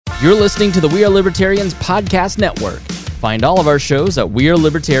You're listening to the We Are Libertarians Podcast Network. Find all of our shows at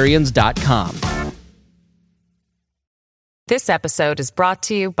wearelibertarians.com. This episode is brought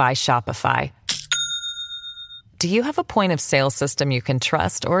to you by Shopify. Do you have a point of sale system you can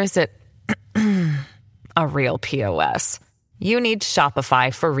trust, or is it a real POS? You need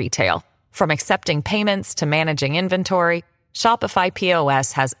Shopify for retail. From accepting payments to managing inventory, Shopify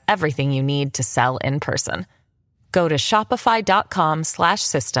POS has everything you need to sell in person. Go to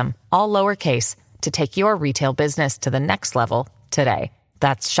shopify.com/system, all lowercase, to take your retail business to the next level today.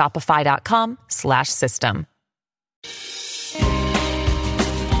 That's shopify.com/system.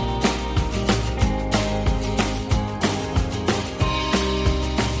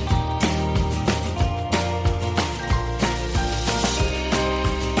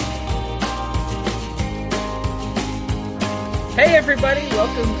 Hey everybody,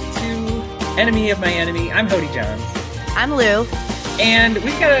 welcome to Enemy of My Enemy. I'm Hody Johns. I'm Lou. And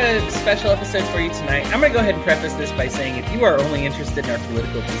we've got a special episode for you tonight. I'm going to go ahead and preface this by saying if you are only interested in our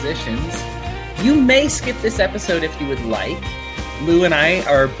political positions, you may skip this episode if you would like. Lou and I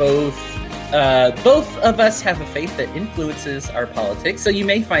are both of us have a faith that influences our politics, so you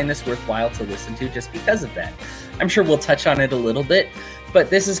may find this worthwhile to listen to just because of that. I'm sure we'll touch on it a little bit, but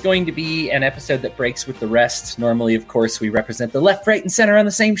this is going to be an episode that breaks with the rest. Normally, of course, we represent the left, right, and center on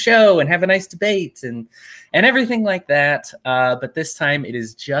the same show and have a nice debate and everything like that. But this time it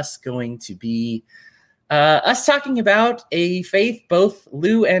is just going to be us talking about a faith both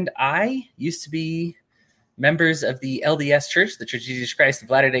Lou and I used to be members of the LDS Church, the Church of Jesus Christ of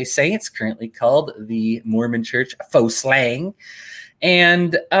Latter-day Saints, currently called the Mormon Church, faux slang.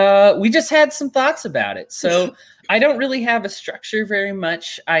 And we just had some thoughts about it. So I don't really have a structure very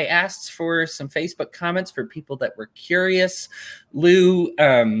much. I asked for some Facebook comments for people that were curious. Lou,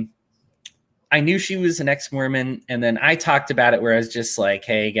 I knew she was an ex-Mormon, and then I talked about it where I was just like,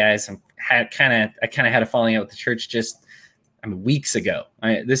 hey guys, I kind of had a falling out with the church weeks ago.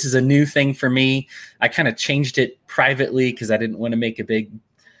 This is a new thing for me. I kind of changed it privately because I didn't want to make a big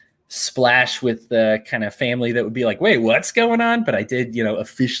splash with the kind of family that would be like, wait, what's going on? But I did,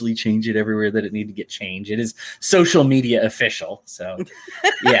 officially change it everywhere that it needed to get changed. It is social media official. So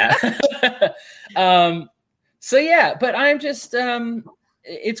yeah. But I'm just,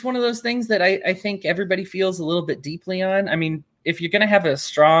 it's one of those things that I think everybody feels a little bit deeply on. I mean, if you're going to have a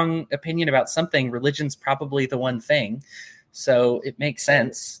strong opinion about something, religion's probably the one thing. So it makes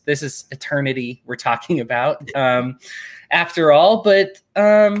sense. This is eternity we're talking about, after all. But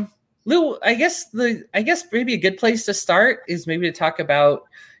Lou, I guess maybe a good place to start is maybe to talk about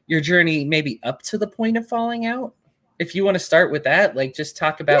your journey, maybe up to the point of falling out. If you want to start with that, like just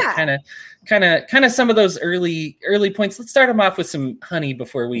talk about kind of some of those early points. Let's start them off with some honey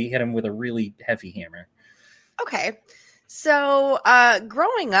before we hit them with a really heavy hammer. Okay. So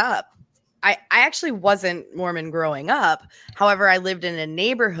growing up, I actually wasn't Mormon growing up. However, I lived in a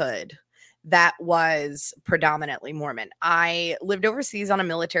neighborhood that was predominantly Mormon. I lived overseas on a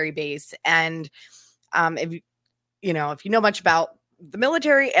military base. And if you know much about the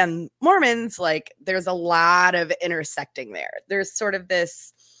military and Mormons, like there's a lot of intersecting there. There's sort of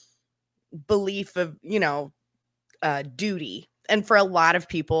this belief of, duty. And for a lot of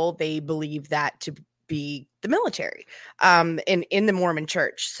people, they believe that to be the military in the Mormon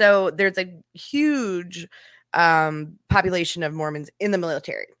church. So there's a huge population of Mormons in the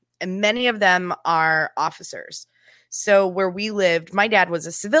military, and many of them are officers. So where we lived, my dad was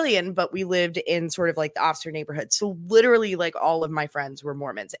a civilian, but we lived in sort of like the officer neighborhood. So literally like all of my friends were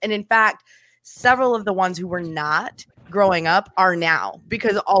Mormons. And in fact, several of the ones who were not growing up are now,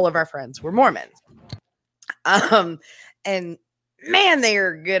 because all of our friends were Mormons. And man, they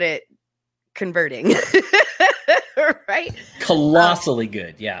are good at converting. Right? Colossally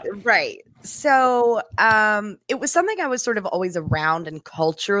good. Yeah. Right. So it was something I was sort of always around and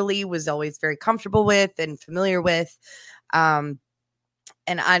culturally was always very comfortable with and familiar with. And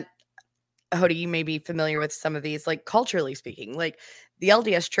Hody, you may be familiar with some of these, like culturally speaking, like the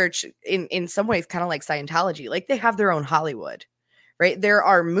LDS Church in some ways, kind of like Scientology, like they have their own Hollywood, right? There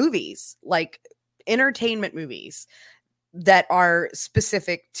are movies, like entertainment movies that are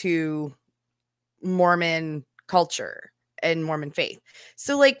specific to Mormon culture and Mormon faith.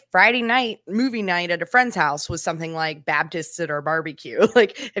 So like Friday night movie night at a friend's house was something like Baptists at our barbecue.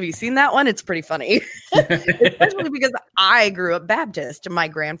 Like, have you seen that one? It's pretty funny. Especially because I grew up Baptist. My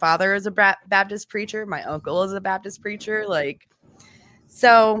grandfather is a Baptist preacher. My uncle is a Baptist preacher. Like,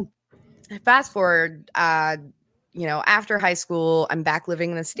 so fast forward, after high school, I'm back living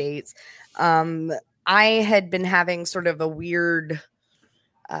in the States. I had been having sort of a weird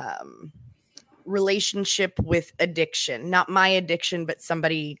relationship with addiction, not my addiction, but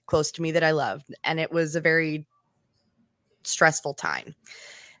somebody close to me that I loved. And it was a very stressful time.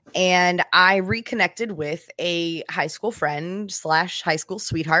 And I reconnected with a high school friend / high school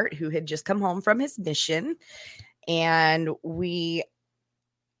sweetheart who had just come home from his mission. And we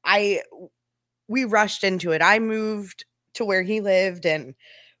rushed into it. I moved to where he lived and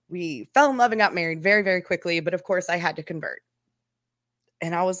we fell in love and got married very, very quickly. But of course I had to convert.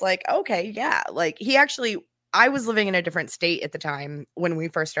 And I was like, okay, yeah. Like I was living in a different state at the time when we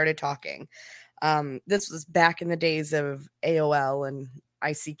first started talking. This was back in the days of AOL and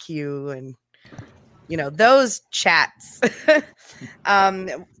ICQ and, those chats.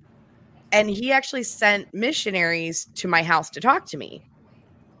 And he actually sent missionaries to my house to talk to me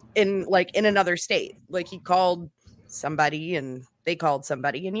in another state. Like he called somebody and they called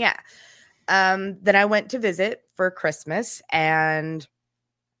somebody. And yeah. Then I went to visit for Christmas and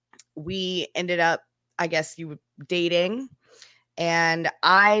we ended up, I guess dating. And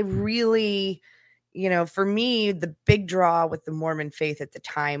I really, for me, the big draw with the Mormon faith at the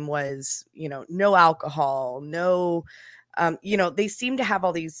time was, no alcohol, no, they seem to have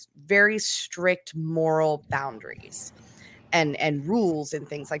all these very strict moral boundaries and rules and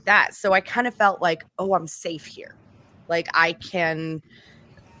things like that. So I kind of felt like, oh, I'm safe here. Like I can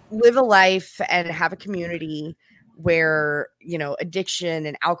live a life and have a community where, addiction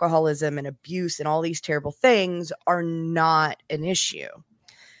and alcoholism and abuse and all these terrible things are not an issue.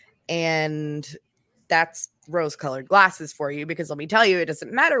 And that's rose-colored glasses for you, because let me tell you, it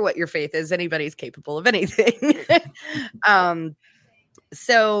doesn't matter what your faith is. Anybody's capable of anything.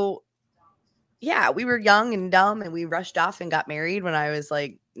 So yeah, we were young and dumb and we rushed off and got married when I was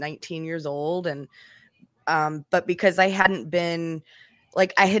like 19 years old. And, but because I hadn't been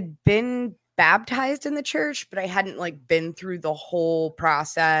I had been baptized in the church, but I hadn't been through the whole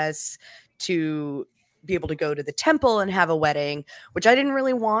process to be able to go to the temple and have a wedding, which I didn't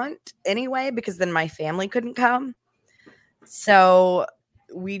really want anyway, because then my family couldn't come. So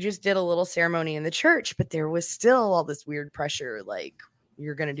we just did a little ceremony in the church, but there was still all this weird pressure.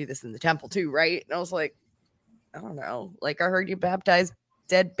 You're going to do this in the temple too, right? And I was like, I don't know. I heard you baptize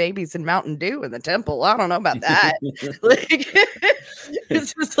dead babies in Mountain Dew in the temple. I don't know about that.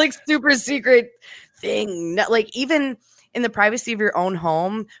 It's just super secret thing. Even in the privacy of your own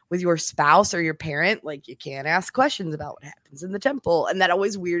home with your spouse or your parent, you can't ask questions about what happens in the temple. And that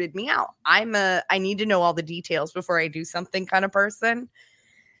always weirded me out. I need to know all the details before I do something kind of person.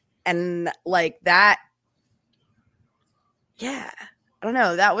 And that, yeah, I don't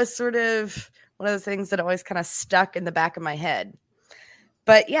know. That was sort of one of the things that always kind of stuck in the back of my head.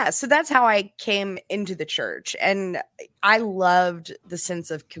 But yeah, so that's how I came into the church. And I loved the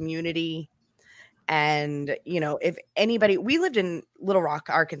sense of community. And, if anybody, we lived in Little Rock,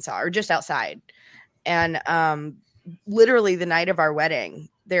 Arkansas, or just outside. And literally the night of our wedding,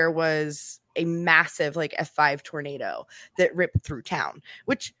 there was a massive F5 tornado that ripped through town,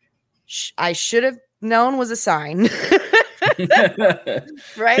 which I should have known was a sign.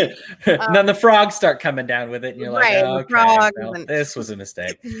 Right? And then the frogs start coming down with it. And you're right, like, oh, okay, this was a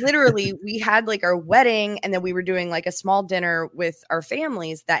mistake. Literally, we had our wedding, and then we were doing a small dinner with our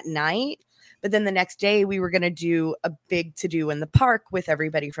families that night. But then the next day we were going to do a big to-do in the park with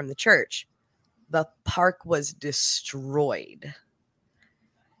everybody from the church. The park was destroyed.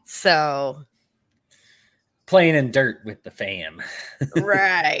 So playing in dirt with the fam.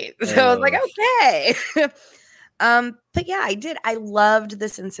 Right. So I was like, okay. But yeah, I loved the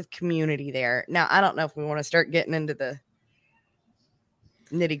sense of community there. Now, I don't know if we want to start getting into the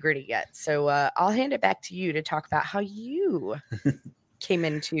nitty gritty yet. So I'll hand it back to you to talk about how you came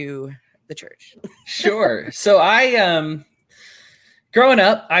into the church. Sure. So I, growing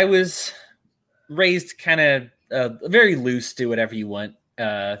up, I was raised kind of very loose, do whatever you want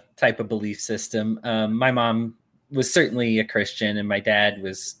type of belief system. My mom was certainly a Christian and my dad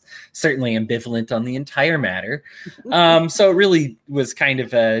was certainly ambivalent on the entire matter. So it really was kind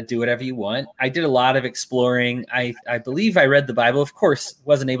of do whatever you want. I did a lot of exploring. I believe I read the Bible. Of course,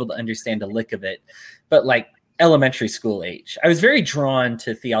 wasn't able to understand a lick of it, but elementary school age. I was very drawn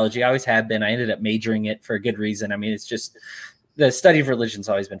to theology. I always have been. I ended up majoring it for a good reason. I mean, it's just the study of religion's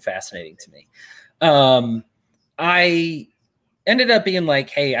always been fascinating to me. I ended up being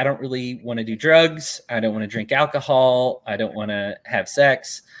hey, I don't really want to do drugs. I don't want to drink alcohol. I don't want to have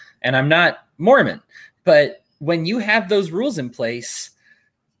sex. And I'm not Mormon. But when you have those rules in place,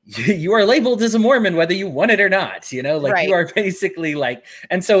 you are labeled as a Mormon, whether you want it or not, right. You are basically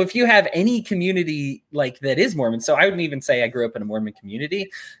and so if you have any community that is Mormon, so I wouldn't even say I grew up in a Mormon community,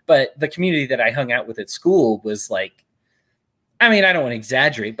 but the community that I hung out with at school was I mean, I don't want to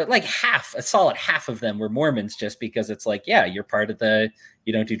exaggerate, but like a solid half of them were Mormons, just because it's like, yeah, you're part of the,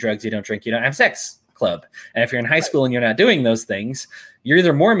 you don't do drugs, you don't drink, you don't have sex club. And if you're in high school and you're not doing those things, you're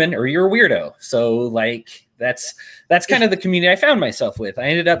either Mormon or you're a weirdo. So like, that's kind of the community I found myself with. I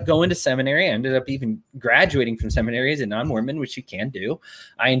ended up going to seminary. I ended up even graduating from seminary as a non-Mormon, which you can do.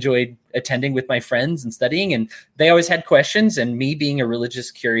 I enjoyed attending with my friends and studying, and they always had questions. And me being a religious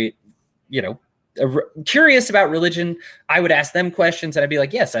curious about religion, I would ask them questions, and I'd be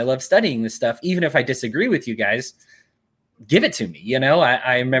like, yes, I love studying this stuff. Even if I disagree with you guys, give it to me.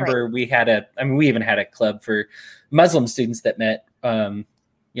 I remember we even had a club for Muslim students that met,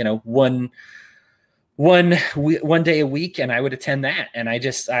 one day a week, and I would attend that. And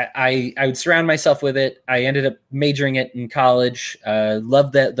I would surround myself with it. I ended up majoring it in college.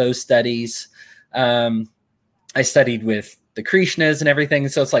 Loved those studies. I studied with the Krishnas and everything.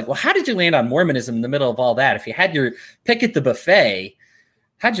 So it's like, well, how did you land on Mormonism in the middle of all that? If you had your pick at the buffet,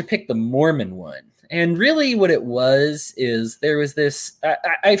 how'd you pick the Mormon one? And really what it was is there was this,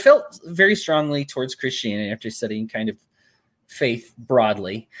 I felt very strongly towards Christianity after studying kind of faith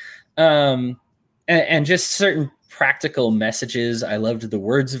broadly. And just certain practical messages. I loved the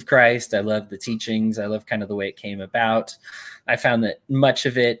words of Christ. I loved the teachings. I loved kind of the way it came about. I found that much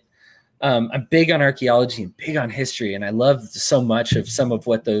of it, I'm big on archaeology and big on history. And I loved so much of some of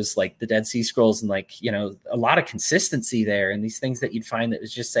what those, like the Dead Sea Scrolls, and like, a lot of consistency there, and these things that you'd find that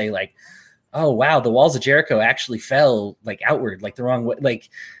was just say like, oh, wow, the walls of Jericho actually fell like outward, like the wrong way. Like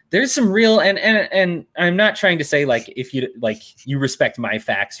there's some real, and I'm not trying to say like, if you respect my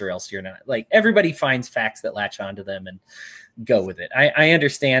facts or else you're not. Like everybody finds facts that latch onto them and go with it. I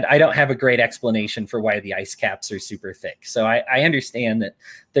understand. I don't have a great explanation for why the ice caps are super thick. So I understand that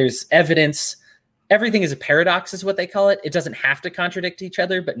there's evidence. Everything is a paradox is what they call it. It doesn't have to contradict each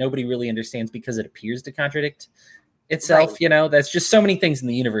other, but nobody really understands because it appears to contradict itself. Right. That's just so many things in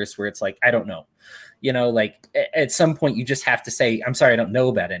the universe where it's like, I don't know, like at some point you just have to say, I'm sorry, I don't know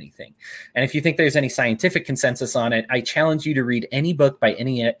about anything. And if you think there's any scientific consensus on it, I challenge you to read any book by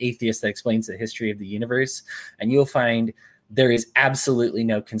any atheist that explains the history of the universe, and you'll find there is absolutely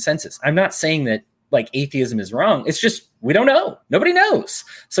no consensus. I'm not saying that like atheism is wrong. It's just, we don't know. Nobody knows.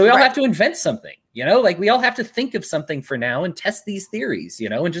 So we all have to invent something, like we all have to think of something for now and test these theories,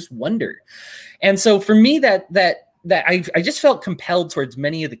 and just wonder. And so for me, that I just felt compelled towards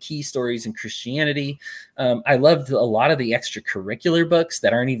many of the key stories in Christianity. I loved a lot of the extracurricular books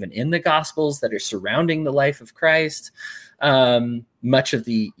that aren't even in the Gospels that are surrounding the life of Christ. Much of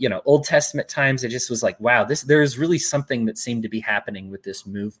the, Old Testament times, it just was like, wow, there's really something that seemed to be happening with this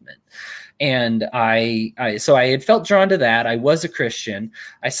movement. And so I had felt drawn to that. I was a Christian.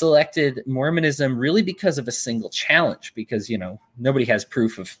 I selected Mormonism really because of a single challenge, because, nobody has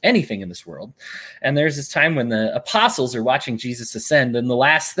proof of anything in this world. And there's this time when the apostles are watching Jesus ascend, and the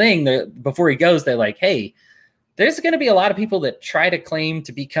last thing before he goes, they're like, hey, there's going to be a lot of people that try to claim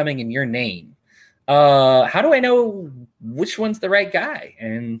to be coming in your name. How do I know which one's the right guy?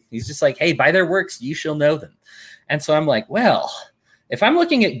 And he's just like, hey, by their works, you shall know them. And so I'm like, well, if I'm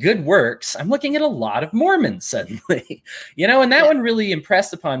looking at good works, I'm looking at a lot of Mormons suddenly, and that one really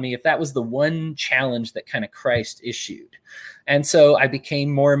impressed upon me if that was the one challenge that kind of Christ issued. And so I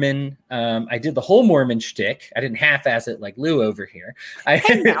became Mormon. I did the whole Mormon shtick. I didn't half-ass it like Lou over here.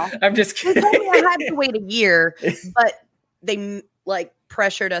 I'm just kidding. I had to wait a year, but they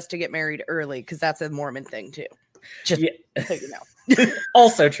pressured us to get married early because that's a Mormon thing too. Just so you know.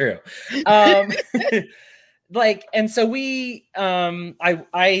 Also true. And so we,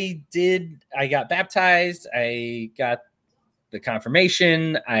 I got baptized. I got the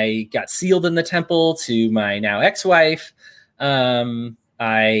confirmation. I got sealed in the temple to my now ex-wife.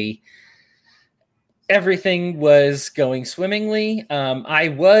 Everything was going swimmingly. I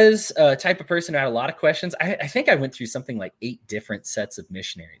was a type of person who had a lot of questions. I think I went through something like 8 different sets of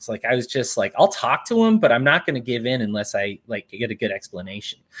missionaries. Like I was just like, I'll talk to them, but I'm not going to give in unless I get a good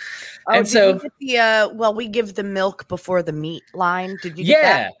explanation. Oh, and so we give the milk before the meat line. Did you get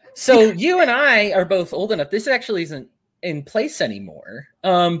that? So you and I are both old enough. This actually isn't in place anymore.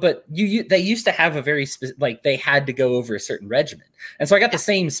 But they used to have a very they had to go over a certain regimen. And so I got the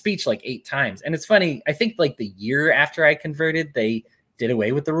same speech like 8 times. And it's funny, I think like the year after I converted, they did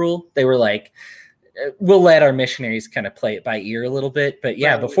away with the rule. They were like, we'll let our missionaries kind of play it by ear a little bit. But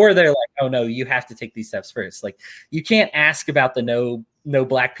before they're like, oh no, you have to take these steps first. Like you can't ask about the no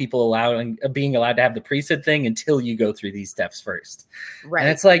black people being allowed to have the priesthood thing until you go through these steps first. Right. And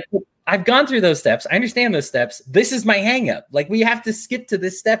it's like, I've gone through those steps. I understand those steps. This is my hang up. Like we have to skip to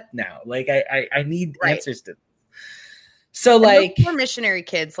this step now. Like I need answers to them. So and like poor missionary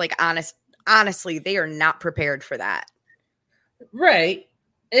kids, like honestly, they are not prepared for that. Right.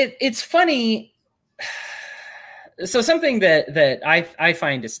 It's funny. So something that I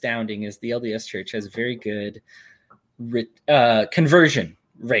find astounding is the LDS Church has a very good conversion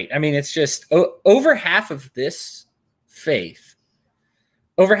rate. I mean, it's just over half of this faith.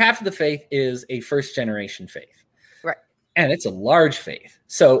 Over half of the faith is a first generation faith. Right. And it's a large faith.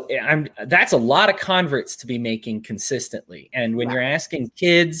 So that's a lot of converts to be making consistently. And when you're asking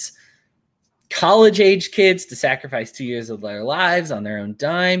kids, college age kids, to sacrifice 2 years of their lives on their own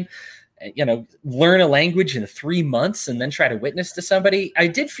dime, learn a language in 3 months and then try to witness to somebody, I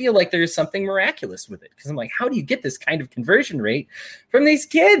did feel like there's something miraculous with it. Because I'm like, how do you get this kind of conversion rate from these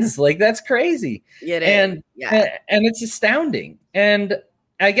kids? Like, that's crazy. And it's astounding. And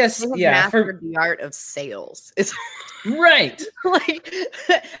I guess, for the art of sales. It's right. Like,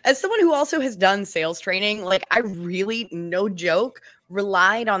 as someone who also has done sales training, like, I really, no joke,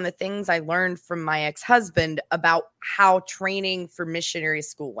 relied on the things I learned from my ex-husband about how training for missionary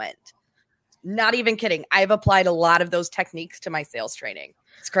school went. Not even kidding. I've applied a lot of those techniques to my sales training.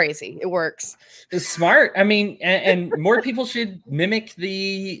 It's crazy. It works. It's smart. I mean, and more people should mimic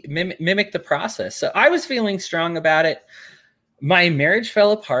the process. So I was feeling strong about it. My marriage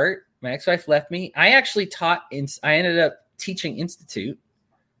fell apart. My ex-wife left me. I actually I ended up teaching Institute.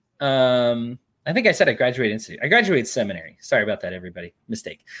 I think I said I graduated Institute. I graduated seminary. Sorry about that, everybody.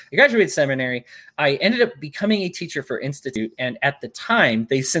 Mistake. I graduated seminary. I ended up becoming a teacher for Institute. And at the time,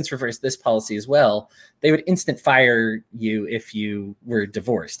 they've since reversed this policy as well. They would instant fire you if you were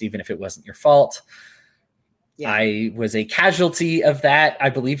divorced, even if it wasn't your fault. Yeah. I was a casualty of that. I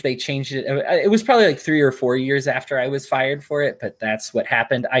believe they changed it. It was probably like 3 or 4 years after I was fired for it, but that's what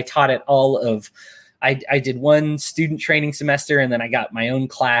happened. I taught it all of... I did one student training semester, and then I got my own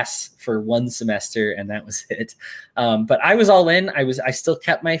class for one semester, and that was it. But I was all in. I still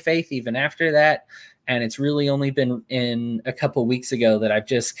kept my faith even after that. And it's really only been in a couple of weeks ago that I've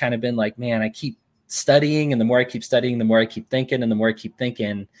just kind of been like, man, I keep studying, and the more I keep studying, the more I keep thinking, and the more I keep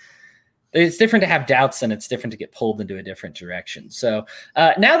thinking, it's different to have doubts, and it's different to get pulled into a different direction. So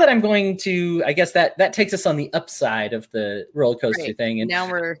now that I'm going to, I guess that takes us on the upside of the roller coaster thing. And now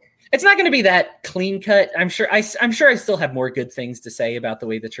it's not going to be that clean cut. I'm sure I still have more good things to say about the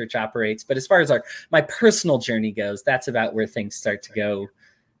way the church operates. But as far as my personal journey goes, that's about where things start to go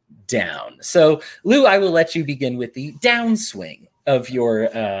down. So, Lou, I will let you begin with the downswing of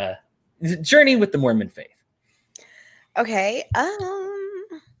your journey with the Mormon faith. Okay.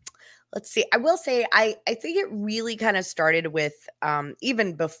 Let's see. I will say, I think it really kind of started with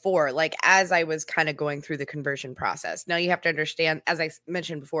even before, like, as I was kind of going through the conversion process. Now, you have to understand, as I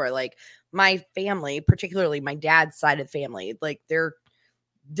mentioned before, like, my family, particularly my dad's side of the family, like, they're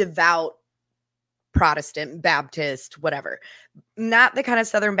devout Protestant, Baptist, whatever. Not the kind of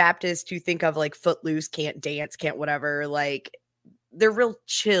Southern Baptist you think of, like, footloose, can't dance, can't whatever. Like, they're real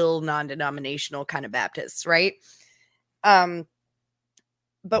chill, non-denominational kind of Baptists, right?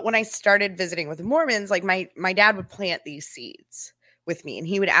 But when I started visiting with the Mormons, like, my dad would plant these seeds with me, and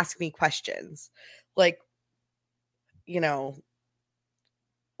he would ask me questions like,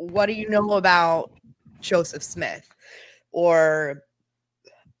 what do you know about Joseph Smith? Or,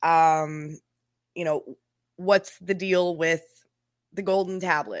 what's the deal with the golden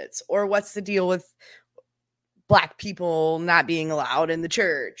tablets? Or what's the deal with Black people not being allowed in the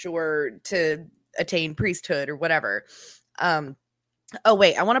church or to attain priesthood or whatever? Oh,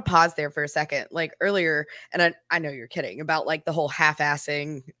 wait, I want to pause there for a second. Like, earlier, and I know you're kidding about, like, the whole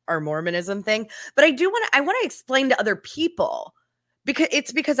half-assing our Mormonism thing, but I want to explain to other people,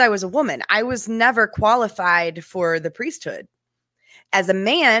 because I was a woman. I was never qualified for the priesthood. As a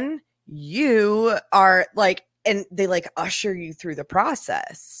man, you are, like, and they, like, usher you through the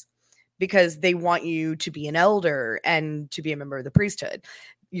process because they want you to be an elder and to be a member of the priesthood.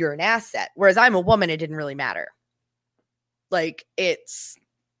 You're an asset. Whereas I'm a woman, it didn't really matter. Like, it's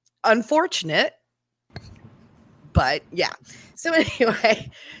unfortunate, but yeah. So anyway,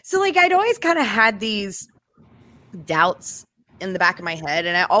 so, like, I'd always kind of had these doubts in the back of my head.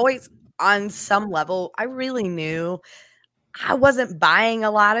 And I always, on some level, I really knew I wasn't buying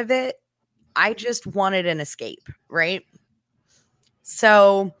a lot of it. I just wanted an escape, right?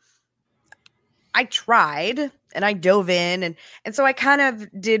 So I tried and I dove in. And so I kind of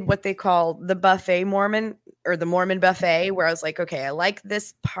did what they call the buffet Mormon, or the Mormon buffet, where I was like, okay, I like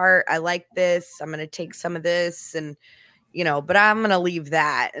this part. I like this. I'm going to take some of this and, but I'm going to leave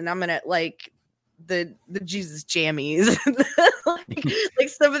that. And I'm going to, like, the Jesus jammies, like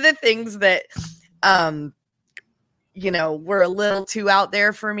some of the things that, were a little too out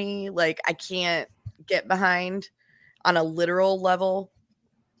there for me. Like, I can't get behind on a literal level.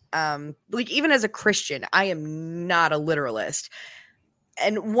 like even as a Christian, I am not a literalist.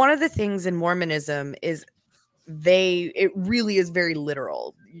 And one of the things in Mormonism is it really is very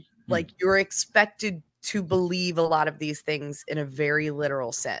literal. Like you're expected to believe a lot of these things in a very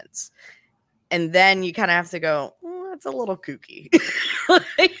literal sense. And then you kind of have to go, that's a little kooky.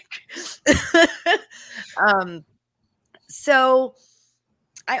 So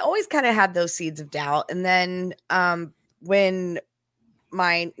I always kind of had those seeds of doubt. And then when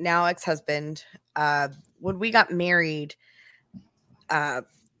my now ex-husband, when we got married, it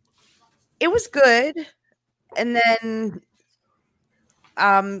was good. And then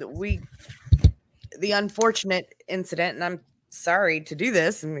the unfortunate incident, and I'm sorry to do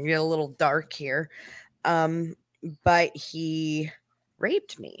this and get a little dark here, but he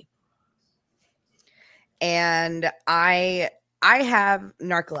raped me. And I have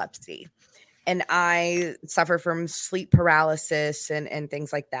narcolepsy, and I suffer from sleep paralysis and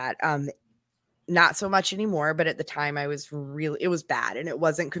things like that. Not so much anymore, but at the time it was bad and it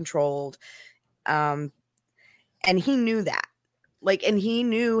wasn't controlled. And he knew that, and he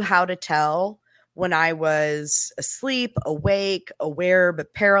knew how to tell when I was asleep, awake, aware,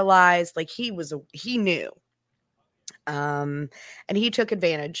 but paralyzed. He knew. And he took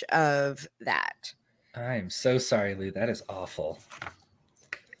advantage of that. I'm so sorry, Lou. That is awful.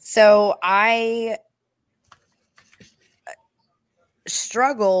 So I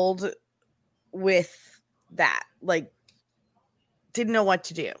struggled with that, didn't know what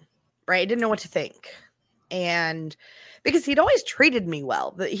to do, right? Didn't know what to think. And because he'd always treated me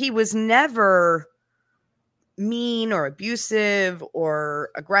well, but he was never mean or abusive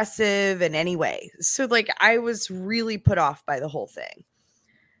or aggressive in any way. So I was really put off by the whole thing.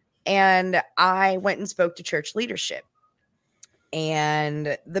 And I went and spoke to church leadership,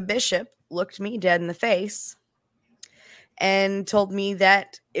 and the bishop looked me dead in the face and told me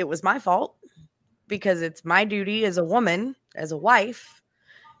that it was my fault because it's my duty as a woman, as a wife,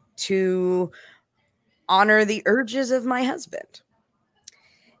 to honor the urges of my husband.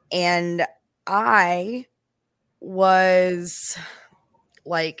 And I was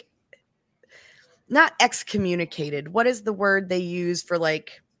not excommunicated. What is the word they use for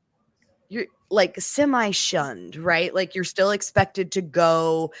you're semi-shunned, right? You're still expected to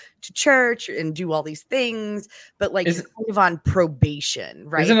go to church and do all these things, but you're kind of on probation,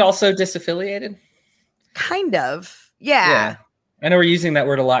 right? Isn't it also disaffiliated? Kind of. Yeah. I know we're using that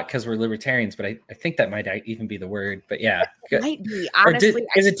word a lot because we're libertarians, but I think that might even be the word. But yeah. It might be. Honestly,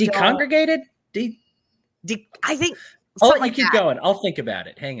 is it decongregated? I think. I'll let you keep going. I'll think about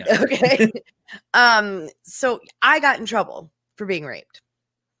it. Hang on. Okay. So I got in trouble for being raped.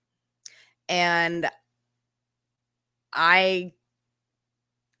 And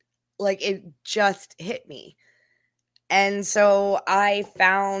it just hit me. And so I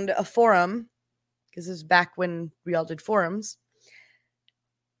found a forum, because this was back when we all did forums.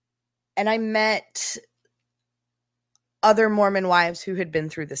 And I met other Mormon wives who had been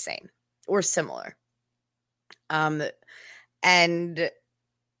through the same or similar. And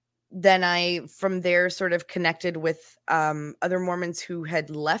then I, from there, sort of connected with other Mormons who had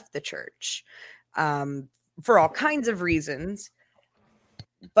left the church for all kinds of reasons.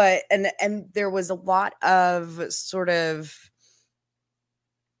 But, and there was a lot of sort of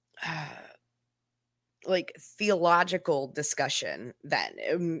theological discussion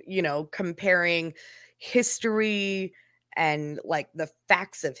then, comparing history and the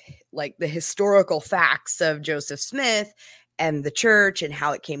facts of the historical facts of Joseph Smith and the church and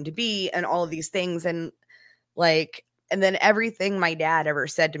how it came to be and all of these things. And and then everything my dad ever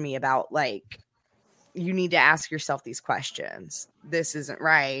said to me about you need to ask yourself these questions. This isn't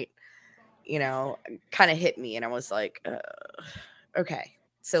right. Kind of hit me. And I was like, okay.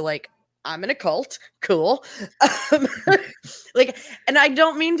 So I'm in a cult. Cool. And I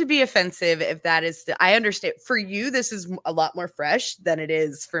don't mean to be offensive if that is, I understand for you, this is a lot more fresh than it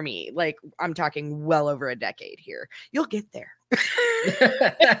is for me. I'm talking well over a decade here. You'll get there.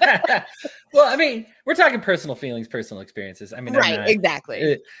 Well, I mean, we're talking personal feelings, personal experiences. I mean, right.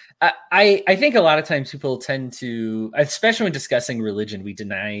 Exactly. I think a lot of times people tend to, especially when discussing religion, we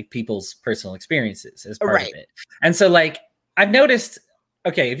deny people's personal experiences as part of it. And so I've noticed,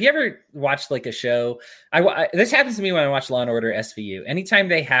 okay, have you ever watched a show? This happens to me when I watch Law & Order SVU. Anytime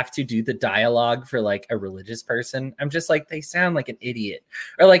they have to do the dialogue for a religious person, I'm just they sound like an idiot.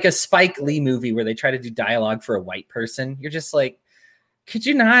 Or a Spike Lee movie where they try to do dialogue for a white person. You're just could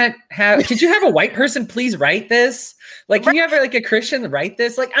you have a white person please write this? Can you have a Christian write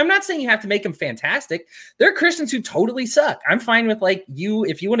this? I'm not saying you have to make them fantastic. There are Christians who totally suck. I'm fine with you,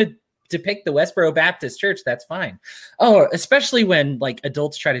 if you want to depict the Westboro Baptist Church, that's fine. Oh, especially when like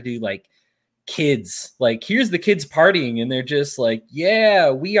adults try to do like kids, like here's the kids partying and they're just like,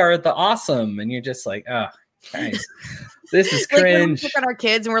 yeah, we are the awesome. And you're just like, oh, guys, this is cringe. Like when we look at our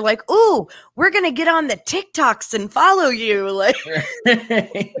kids and we're like, ooh, we're going to get on the TikToks and follow you. Like,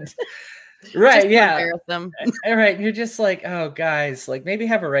 right. Yeah. Embarrass them. All right. You're just like, oh, guys, like maybe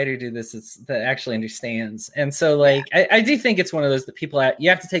have a writer do this that actually understands. And so like, I do think it's one of those that you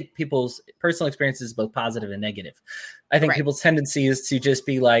have to take people's personal experiences, both positive and negative. I think people's tendency is to just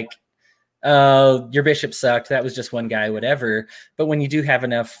be like, your bishop sucked. That was just one guy, whatever. But when you do have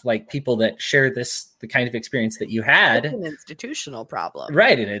enough like people that share the kind of experience that you had, it's an institutional problem,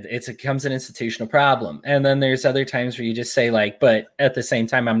 right? It becomes an institutional problem. And then there's other times where you just say like, but at the same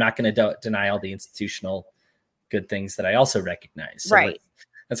time, I'm not going to deny all the institutional good things that I also recognize. So right.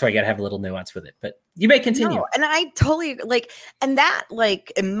 That's why you got to have a little nuance with it, but you may continue. No, and I totally and that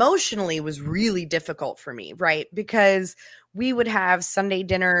like emotionally was really difficult for me, right? Because we would have Sunday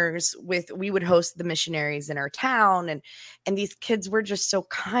dinners we would host the missionaries in our town, and these kids were just so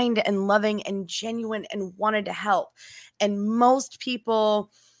kind and loving and genuine and wanted to help. And most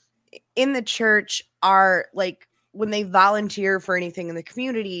people in the church are like, when they volunteer for anything in the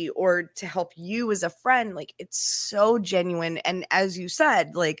community or to help you as a friend, like it's so genuine. And as you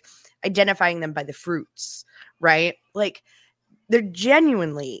said, like identifying them by the fruits, right? Like there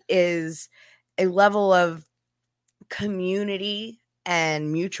genuinely is a level of community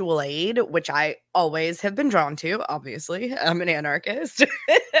and mutual aid, which I always have been drawn to. Obviously, I'm an anarchist.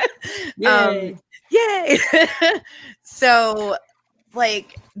 Yay. Yay. So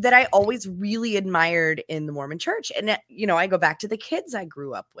like that I always really admired in the Mormon church. And, you know, I go back to the kids I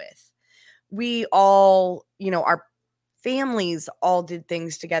grew up with. We all, you know, our families all did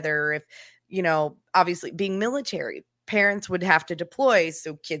things together. If, you know, obviously being military, parents would have to deploy,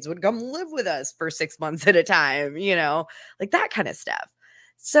 so kids would come live with us for 6 months at a time, you know, like that kind of stuff.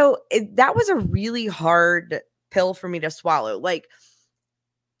 So that was a really hard pill for me to swallow. Like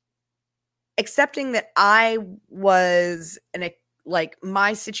accepting that I was like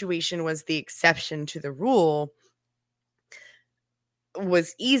my situation was the exception to the rule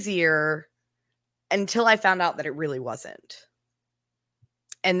was easier until I found out that it really wasn't.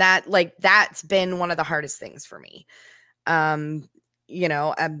 And that's been one of the hardest things for me. You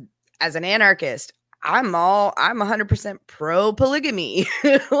know, as an anarchist, I'm 100% pro polygamy.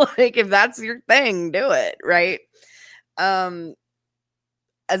 Like if that's your thing, do it. Right. As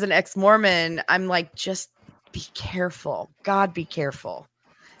an ex-Mormon, I'm like, just be careful. God, be careful.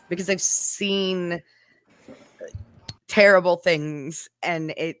 Because I've seen terrible things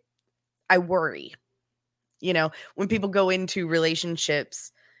and I worry. You know, when people go into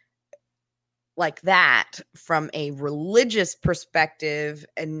relationships like that from a religious perspective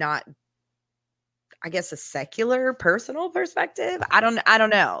and not, I guess, a secular personal perspective. I don't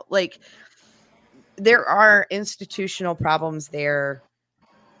know. Like there are institutional problems there,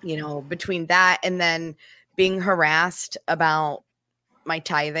 you know, between that and then being harassed about my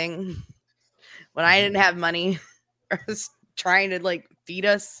tithing when I didn't have money. I was trying to like feed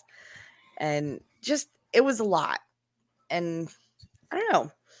us and just, it was a lot. And I don't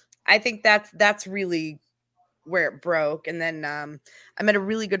know. I think that's really where it broke. And then I met a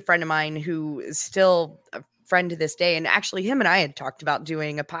really good friend of mine who is still a friend to this day. And actually him and I had talked about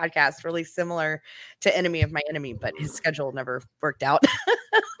doing a podcast really similar to Enemy of My Enemy, but his schedule never worked out.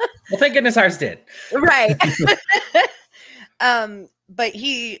 Well, thank goodness ours did. Right. But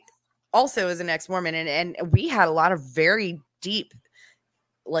he also is an ex-Mormon and we had a lot of very deep,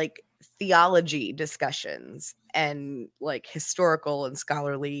 like theology discussions and like historical and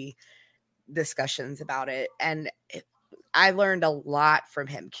scholarly discussions about it. And I learned a lot from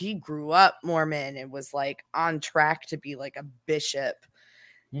him. He grew up Mormon and was like on track to be like a bishop.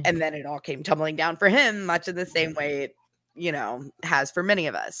 Mm-hmm. And then it all came tumbling down for him, much in the same way it, you know, has for many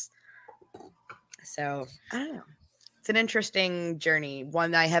of us. So I don't know. It's an interesting journey,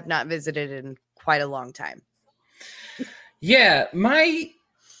 one I have not visited in quite a long time. Yeah, my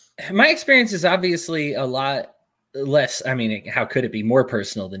experience is obviously a lot less. I mean, how could it be more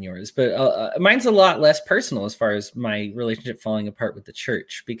personal than yours? But mine's a lot less personal as far as my relationship falling apart with the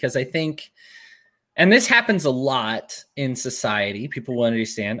church, because I think, and this happens a lot in society, people will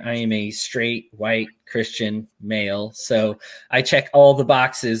understand I am a straight, white, Christian male. So I check all the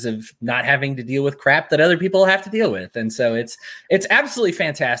boxes of not having to deal with crap that other people have to deal with. And so it's absolutely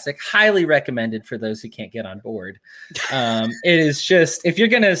fantastic. Highly recommended for those who can't get on board. It is just, if you're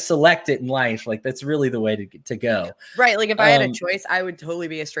going to select it in life, like that's really the way to go. Right. Like if I had a choice, I would totally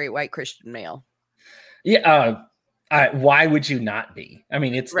be a straight, white Christian male. Yeah. Why would you not be? I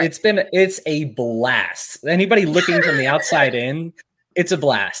mean, it's a blast. Anybody looking from the outside in, it's a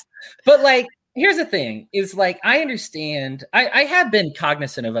blast. But like, here's the thing: is like I understand. I have been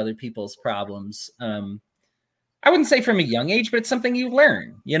cognizant of other people's problems. I wouldn't say from a young age, but it's something you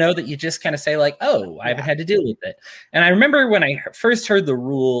learn. You know, that you just kind of say like, "Oh, I haven't had to deal with it." And I remember when I first heard the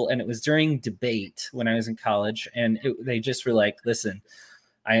rule, and it was during debate when I was in college, and they just were like, "Listen,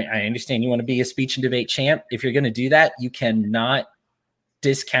 I understand you want to be a speech and debate champ. If you're going to do that, you cannot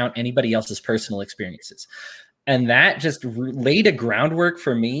discount anybody else's personal experiences." And that just laid a groundwork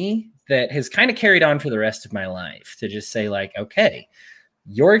for me that has kind of carried on for the rest of my life to just say like, okay,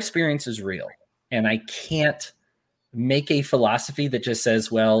 your experience is real. And I can't make a philosophy that just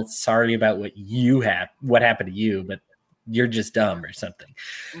says, well, sorry about what happened to you, but you're just dumb or something.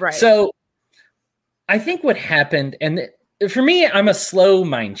 Right. So I think what happened, and for me, I'm a slow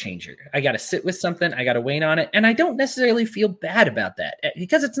mind changer. I got to sit with something. I got to wait on it. And I don't necessarily feel bad about that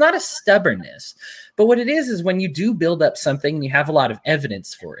because it's not a stubbornness. But what it is when you do build up something and you have a lot of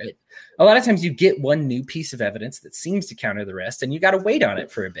evidence for it, a lot of times you get one new piece of evidence that seems to counter the rest and you got to wait on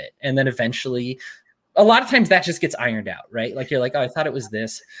it for a bit. And then eventually, a lot of times that just gets ironed out, right? Like you're like, oh, I thought it was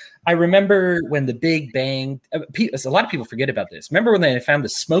this. I remember when the Big Bang, a lot of people forget about this. Remember when they found the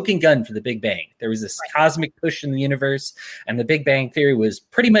smoking gun for the Big Bang? There was this cosmic push in the universe and the Big Bang theory was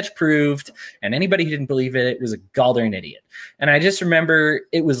pretty much proved. And anybody who didn't believe it was a galldarn idiot. And I just remember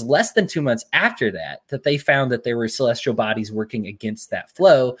it was less than 2 months after that they found that there were celestial bodies working against that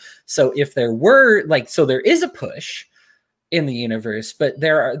flow. So if there were there is a push in the universe, but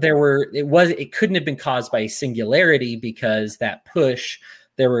it couldn't have been caused by a singularity because that push,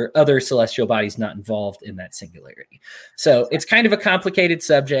 there were other celestial bodies not involved in that singularity. So it's kind of a complicated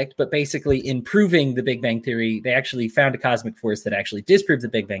subject, but basically in proving the Big Bang Theory, they actually found a cosmic force that actually disproved the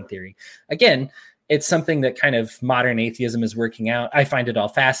Big Bang Theory. Again, it's something that kind of modern atheism is working out. I find it all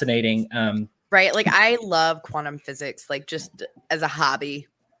fascinating. Right. Like I love quantum physics, like just as a hobby.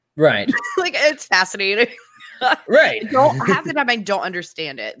 Right. Like it's fascinating. Right. Half the time I don't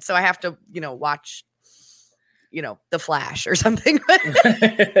understand it. So I have to, watch, The Flash or something.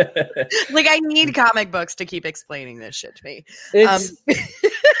 Like I need comic books to keep explaining this shit to me.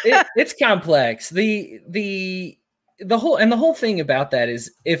 It's complex. The whole thing about that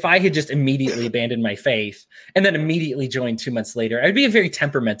is if I had just immediately abandoned my faith and then immediately joined 2 months later, I'd be a very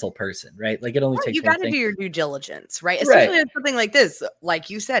temperamental person, right? Like it only takes you got to do your due diligence, right? Especially in something like this. Like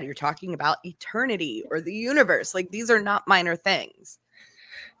you said, you're talking about eternity or the universe. Like these are not minor things.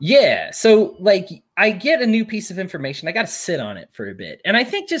 Yeah. So like I get a new piece of information. I got to sit on it for a bit. And I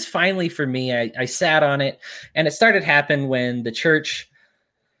think just finally for me, I sat on it and it started happening when the church,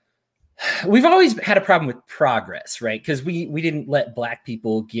 we've always had a problem with progress, right? Because we didn't let Black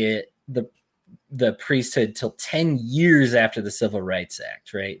people get the priesthood till 10 years after the Civil Rights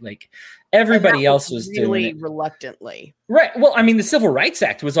Act, right? Like everybody else was really doing it reluctantly. Right. Well, I mean, the Civil Rights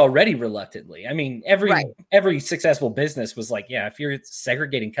Act was already reluctantly. I mean, every successful business was like, yeah, if you're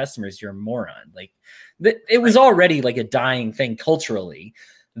segregating customers, you're a moron. Like it was already like a dying thing culturally.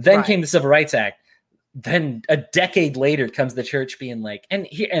 Then came the Civil Rights Act. Then a decade later comes the church being like, and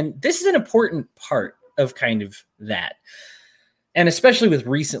this is an important part of kind of that. And especially with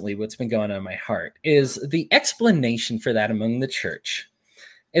recently, what's been going on in my heart is the explanation for that among the church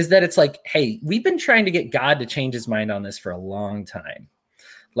is that it's like, hey, we've been trying to get God to change his mind on this for a long time.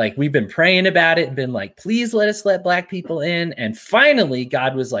 Like we've been praying about it and been like, please let us let Black people in. And finally,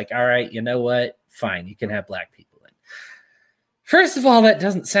 God was like, all right, you know what? Fine, you can have Black people in. First of all, that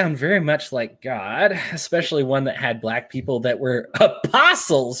doesn't sound very much like God, especially one that had Black people that were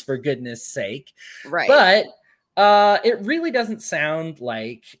apostles, for goodness sake. Right. But it really doesn't sound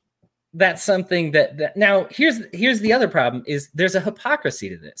like that's something that now here's the other problem is there's a hypocrisy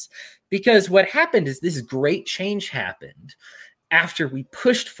to this, because what happened is this great change happened after we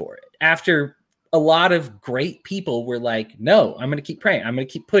pushed for it, after a lot of great people were like, no, I'm going to keep praying. I'm going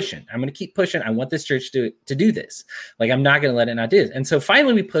to keep pushing. I want this church to do this. Like, I'm not going to let it not do this. And so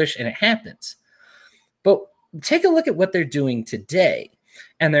finally we push and it happens. But take a look at what they're doing today.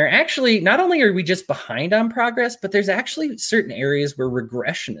 And they're actually, not only are we just behind on progress, but there's actually certain areas where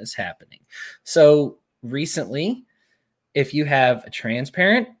regression is happening. So recently, if you have a trans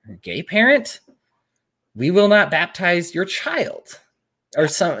parent or gay parent, we will not baptize your child or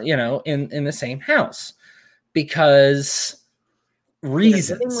some, in the same house because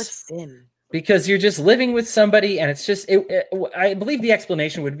reasons. Living with sin. Because you're just living with somebody and it's just, I believe the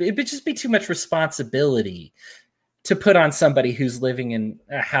explanation would just be too much responsibility to put on somebody who's living in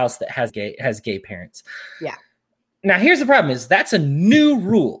a house that has gay parents. Yeah. Now, here's the problem is that's a new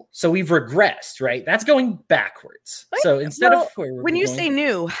rule. So we've regressed, right? That's going backwards. So instead of when you say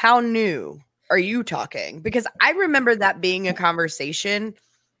new, how new are you talking? Because I remember that being a conversation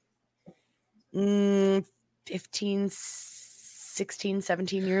 15, 16,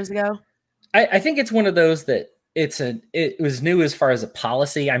 17 years ago. I think it's one of those that it was new as far as a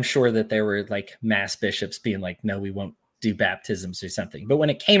policy. I'm sure that there were like mass bishops being like, no, we won't do baptisms or something. But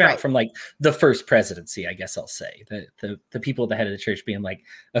when it came out from like the first presidency, I guess I'll say the people at the head of the church being like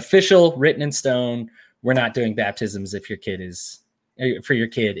official, written in stone, we're not doing baptisms if your kid is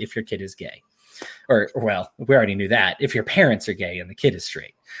gay, or well, we already knew that if your parents are gay and the kid is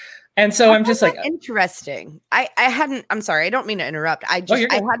straight. And so I'm just like, interesting. I'm sorry, I don't mean to interrupt. I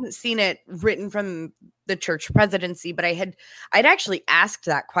hadn't seen it written from the church presidency, but I'd actually asked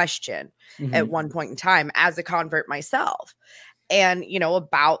that question at one point in time as a convert myself, and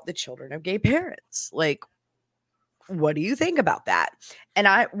about the children of gay parents. Like, what do you think about that? And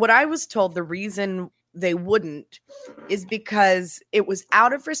what I was told, the reason they wouldn't is because it was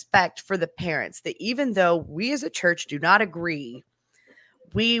out of respect for the parents, that even though we as a church do not agree,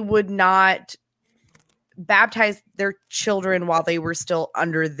 we would not baptize their children while they were still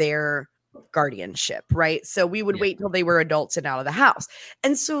under their guardianship, right? So we would wait till they were adults and out of the house.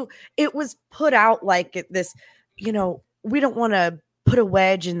 And so it was put out like this, we don't want to put a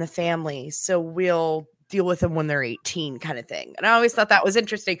wedge in the family, so we'll deal with them when they're 18 kind of thing. And I always thought that was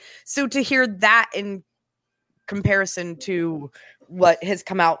interesting. So to hear that in comparison to what has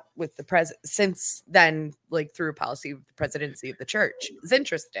come out with the since then, like through a policy of the presidency of the church, is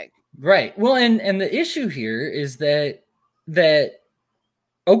interesting. Right. Well, and the issue here is that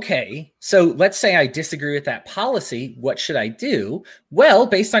okay, so let's say I disagree with that policy. What should I do? Well,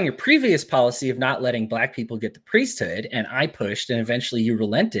 based on your previous policy of not letting Black people get the priesthood, and I pushed and eventually you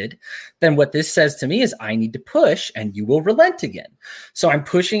relented, then what this says to me is I need to push and you will relent again. So I'm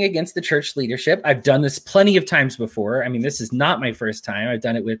pushing against the church leadership. I've done this plenty of times before. I mean, this is not my first time. I've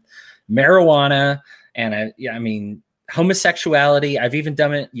done it with marijuana and homosexuality. I've even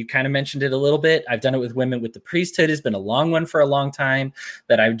done it. You kind of mentioned it a little bit. I've done it with women with the priesthood. Has been a long one for a long time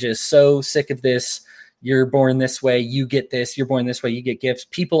that I'm just so sick of this. You're born this way, you get this. You're born this way, you get gifts.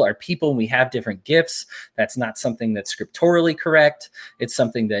 People are people and we have different gifts. That's not something that's scripturally correct. It's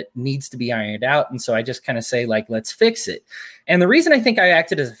something that needs to be ironed out. And so I just kind of say like, let's fix it. And the reason I think I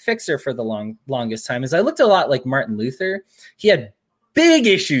acted as a fixer for the longest time is I looked a lot like Martin Luther. He had big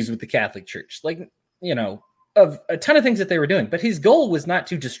issues with the Catholic Church. Like, of a ton of things that they were doing, but his goal was not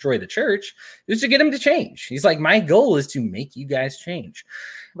to destroy the church. It was to get him to change. He's like, my goal is to make you guys change.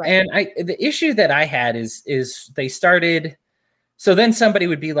 Right. And the issue that I had is they started. So then somebody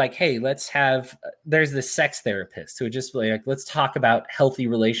would be like, hey, there's this sex therapist who would just be like, let's talk about healthy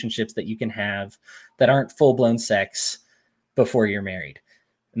relationships that you can have that aren't full-blown sex before you're married.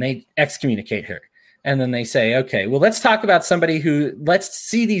 And they excommunicate her. And then they say, okay, well, let's talk about let's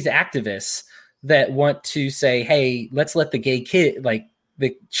see these activists that want to say, hey, let's let the gay kid, like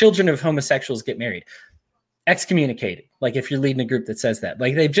the children of homosexuals get married. Excommunicated. Like if you're leading a group that says that,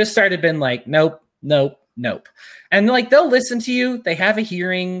 like they've just started been like, nope. And like, they'll listen to you. They have a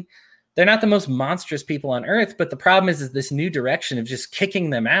hearing. They're not the most monstrous people on earth, but the problem is this new direction of just kicking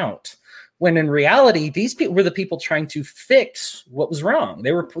them out. When in reality, these people were the people trying to fix what was wrong.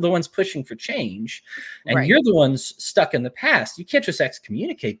 They were the ones pushing for change. And You're the ones stuck in the past. You can't just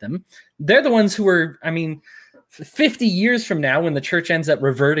excommunicate them. They're the ones who are, 50 years from now, when the church ends up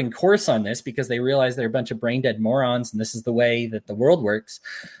reverting course on this because they realize they're a bunch of brain dead morons and this is the way that the world works,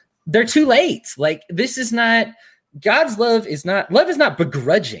 they're too late. Like, this is not, God's love is not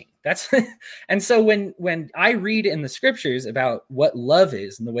begrudging. And so when I read in the scriptures about what love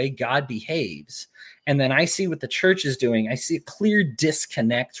is and the way God behaves, and then I see what the church is doing, I see a clear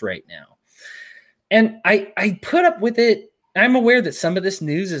disconnect right now. And I put up with it. I'm aware that some of this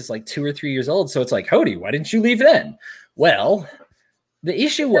news is like 2 or 3 years old. So it's like, Hody, why didn't you leave then? Well, the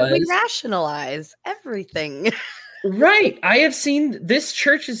issue was we rationalize everything. Right. I have seen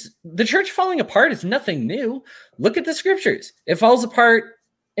the church falling apart is nothing new. Look at the scriptures. It falls apart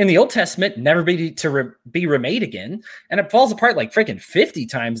in the Old Testament, never be remade again. And it falls apart like freaking 50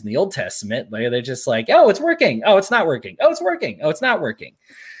 times in the Old Testament. Like they're just like, oh, it's working. Oh, it's not working. Oh, it's working. Oh, it's not working.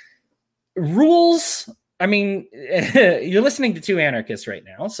 Rules. You're listening to two anarchists right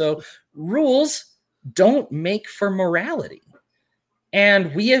now. So rules don't make for morality.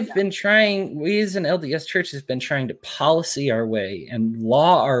 And we as an LDS church has been trying to policy our way and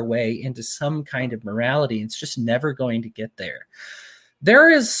law our way into some kind of morality. It's just never going to get there. There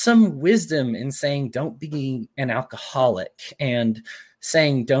is some wisdom in saying don't be an alcoholic and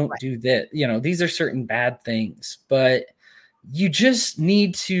saying don't Right. do that. These are certain bad things, but you just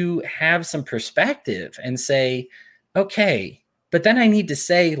need to have some perspective and say, okay, but then I need to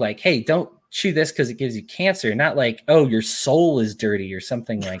say like, hey, don't chew this because it gives you cancer, not like, oh, your soul is dirty or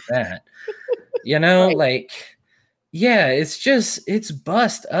something like that. Right. Like, yeah, it's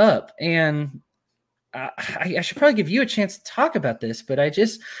bust up. And I should probably give you a chance to talk about this, but I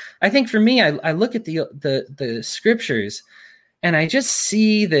think for me, I look at the scriptures and I just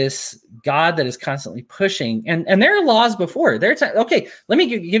see this God that is constantly pushing, and there are laws before. Okay, let me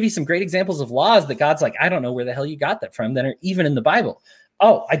give you some great examples of laws that God's like, I don't know where the hell you got that from, that are even in the Bible.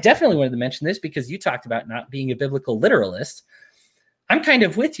 Oh, I definitely wanted to mention this because you talked about not being a biblical literalist. I'm kind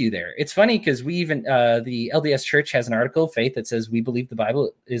of with you there. It's funny because we even, the LDS Church has an article of faith that says we believe the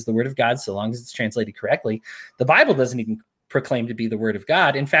Bible is the word of God so long as it's translated correctly. The Bible doesn't even proclaim to be the word of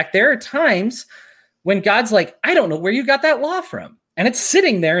God. In fact, there are times when God's like, I don't know where you got that law from. And it's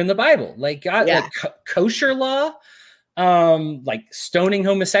sitting there in the Bible. Like God, Yeah. like kosher law, like stoning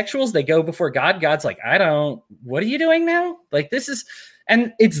homosexuals, they go before God. God's like, what are you doing now? Like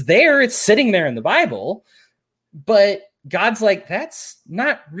and it's there, it's sitting there in the Bible, but God's like, that's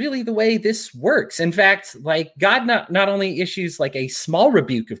not really the way this works. In fact, like God not only issues like a small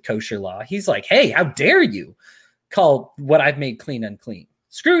rebuke of kosher law, he's like, hey, how dare you call what I've made clean unclean?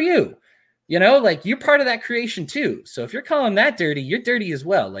 Screw you. Like you're part of that creation too. So if you're calling that dirty, you're dirty as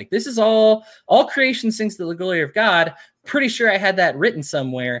well. Like this is all creation sings to the glory of God. Pretty sure I had that written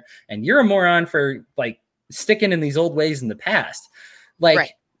somewhere, and you're a moron for like sticking in these old ways in the past. Like,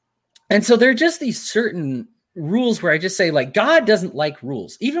 right. And so there are just these certain rules where I just say like, God doesn't like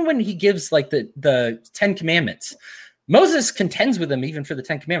rules. Even when he gives like the 10 commandments, Moses contends with him even for the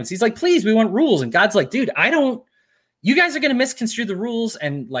 10 commandments. He's like, please, we want rules. And God's like, dude, you guys are going to misconstrue the rules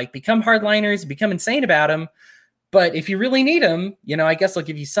and like become hardliners, become insane about them. But if you really need them, I guess I'll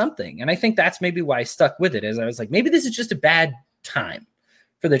give you something. And I think that's maybe why I stuck with it, as I was like, maybe this is just a bad time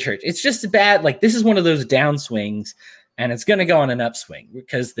for the church. It's just a bad, like, this is one of those downswings, and it's going to go on an upswing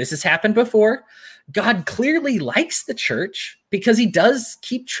because this has happened before. God clearly likes the church because he does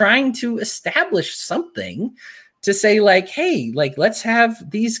keep trying to establish something to say like, hey, like, let's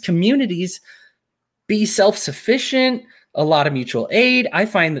have these communities be self-sufficient, a lot of mutual aid. I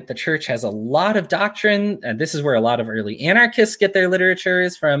find that the church has a lot of doctrine, and this is where a lot of early anarchists get their literature,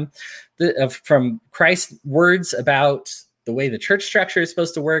 is from Christ's words about the way the church structure is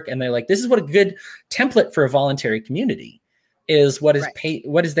supposed to work. And they're like, this is what a good template for a voluntary community is, what is paid,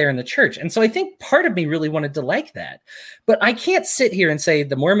 what is there in the church. And so I think part of me really wanted to like that, but I can't sit here and say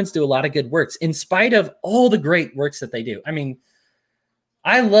the Mormons do a lot of good works in spite of all the great works that they do. I mean,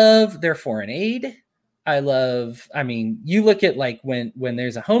 I love their foreign aid. You look at like when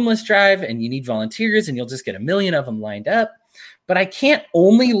there's a homeless drive and you need volunteers and you'll just get 1 million of them lined up. But I can't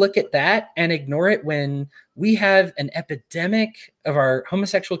only look at that and ignore it when we have an epidemic of our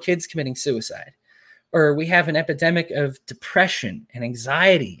homosexual kids committing suicide, or we have an epidemic of depression and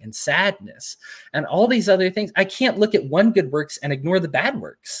anxiety and sadness and all these other things. I can't look at one good works and ignore the bad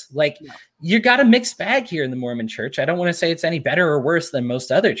works. Like, you got a mixed bag here in the Mormon church. I don't want to say it's any better or worse than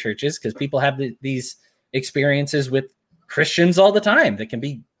most other churches, because people have these experiences with Christians all the time that can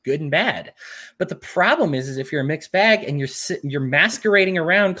be good and bad. But the problem is if you're a mixed bag and you're masquerading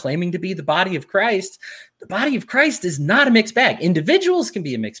around claiming to be the body of Christ, the body of Christ is not a mixed bag. Individuals can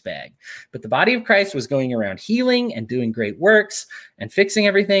be a mixed bag, but the body of Christ was going around healing and doing great works and fixing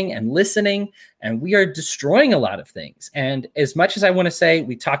everything and listening. And we are destroying a lot of things. And as much as I want to say,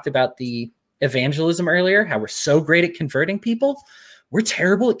 we talked about the evangelism earlier, how we're so great at converting people, we're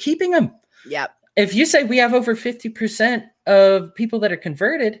terrible at keeping them. Yep. If you say we have over 50% of people that are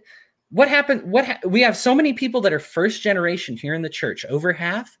converted, what happened? We have so many people that are first generation here in the church, over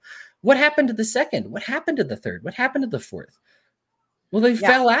half. What happened to the second? What happened to the third? What happened to the fourth? Well, they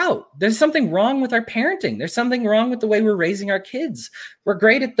fell out. There's something wrong with our parenting. There's something wrong with the way we're raising our kids. We're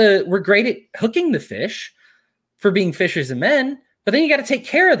great at hooking the fish for being fishers of men, but then you got to take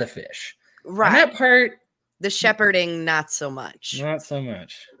care of the fish. Right. And that part, the shepherding, not so much. Not so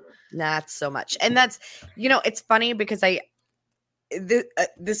much. Not so much. And that's, it's funny because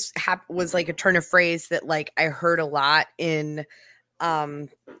this was like a turn of phrase that like I heard a lot in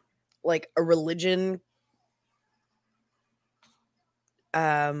like a religion.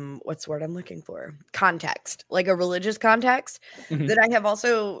 What's the word I'm looking for? Context, like a religious context, mm-hmm. that I have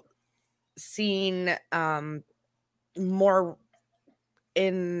also seen more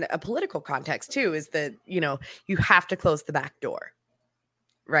in a political context too, is that, you have to close the back door.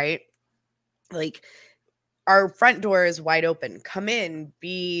 Right? Like, our front door is wide open. Come in,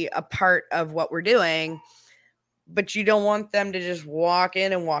 be a part of what we're doing. but you don't want them to just walk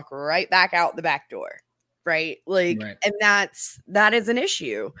in and walk right back out the back door. Right. Like, Right. and that is an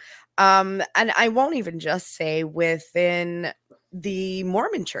issue. And I won't even just say within the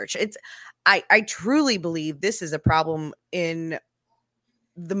Mormon church. I truly believe this is a problem in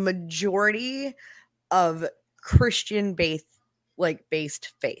the majority of Christian based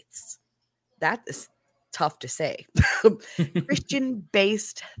faiths. That is tough to say. Christian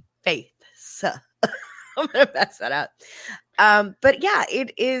based faiths. I'm gonna mess that up. But yeah,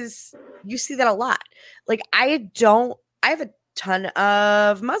 it is. You see that a lot. Like I have a ton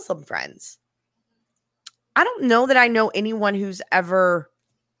of Muslim friends. I don't know that I know anyone who's ever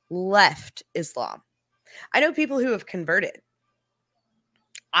left Islam. I know people who have converted.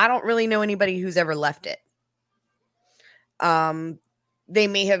 I don't really know anybody who's ever left it. They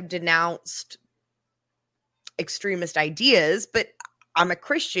may have denounced extremist ideas, but I'm a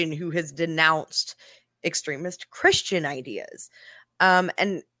Christian who has denounced extremist Christian ideas.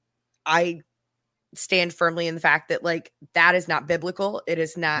 And I stand firmly in the fact that like that is not biblical. It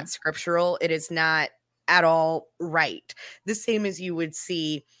is not scriptural. It is not at all right. The same as you would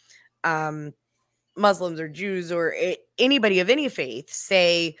see Muslims or Jews or anybody of any faith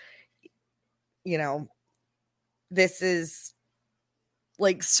say, you know, this is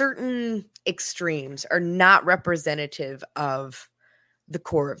like certain extremes are not representative of the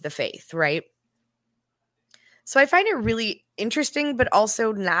core of the faith, right? So I find it really interesting, but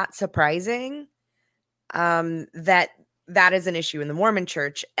also not surprising that is an issue in the Mormon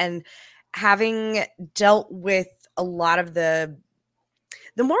church. And having dealt with a lot of the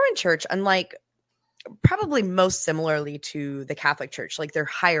Mormon church, unlike probably most similarly to the Catholic Church, like their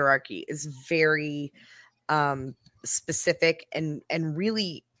hierarchy is very specific and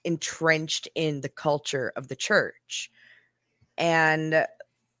really entrenched in the culture of the church. And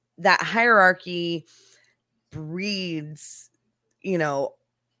that hierarchy breeds, you know,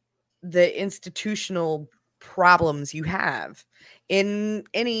 the institutional problems you have in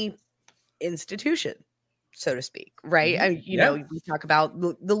any institution, so to speak, right? You know, we talk about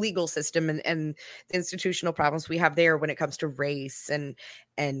the legal system and the institutional problems we have there when it comes to race and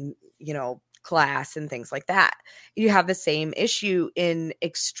you know, class and things like that. You have the same issue in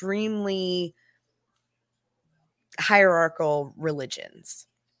extremely hierarchical religions.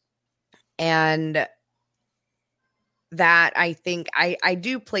 And that I think I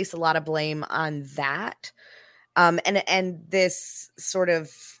do place a lot of blame on that. And this sort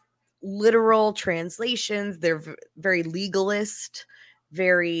of literal translations, they're very legalist,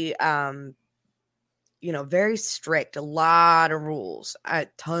 very, you know, very strict, a lot of rules,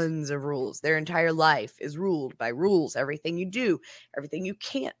 tons of rules. Their entire life is ruled by rules, everything you do, everything you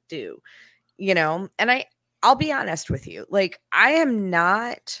can't do, you know? And I'll be honest with you. Like, I am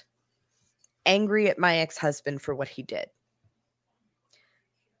not angry at my ex-husband for what he did.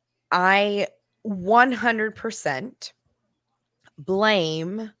 I 100%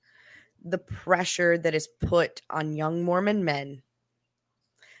 blame the pressure that is put on young Mormon men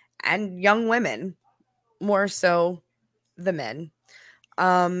and young women, more so the men,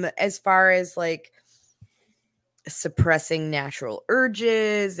 as far as like suppressing natural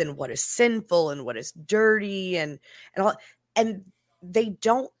urges and what is sinful and what is dirty and all. And they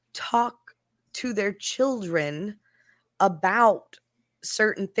don't talk to their children about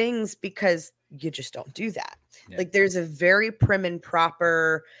certain things because you just don't do that. Yeah. Like there's a very prim and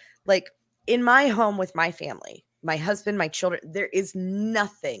proper, like in my home with my family, my husband, my children, there is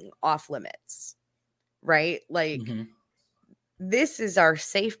nothing off limits, right? Like this is our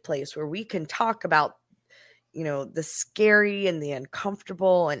safe place where we can talk about, you know, the scary and the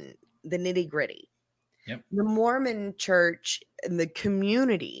uncomfortable and the nitty gritty. Yep. The Mormon church and the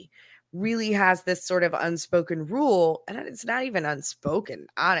community really has this sort of unspoken rule, and it's not even unspoken,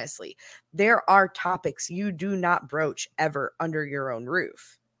 honestly. There are topics you do not broach ever under your own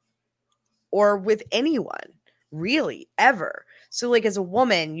roof or with anyone, really, ever. So like as a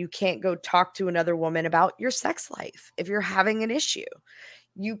woman, you can't go talk to another woman about your sex life if you're having an issue.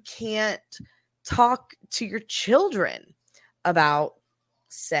 You can't talk to your children about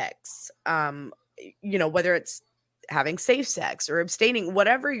sex, you know, whether it's having safe sex or abstaining,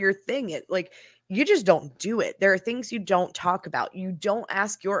 whatever your thing is, like you just don't do it. There are things you don't talk about. You don't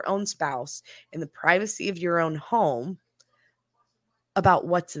ask your own spouse in the privacy of your own home about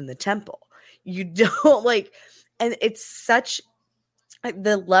what's in the temple. You don't like, and it's such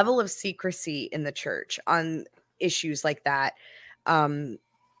the level of secrecy in the church on issues like that. And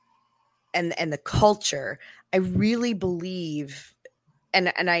the culture, I really believe,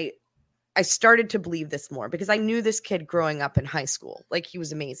 and I started to believe this more because I knew this kid growing up in high school. Like he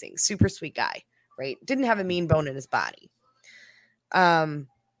was amazing, super sweet guy, right? Didn't have a mean bone in his body. But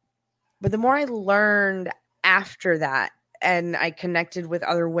the more I learned after that, and I connected with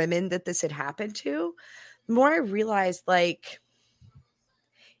other women that this had happened to, the more I realized, like,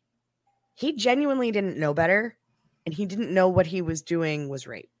 he genuinely didn't know better, and he didn't know what he was doing was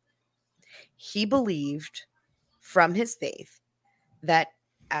rape. He believed from his faith that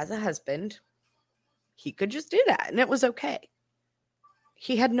as a husband, he could just do that and it was okay.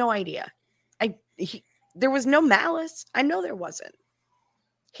 He had no idea. There was no malice. I know there wasn't.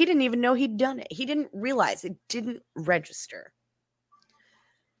 He didn't even know he'd done it. He didn't realize it didn't register.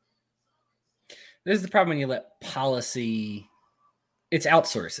 This is the problem when you let policy, it's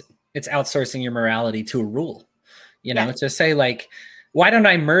outsourcing. It's outsourcing your morality to a rule. You know, to say like, why don't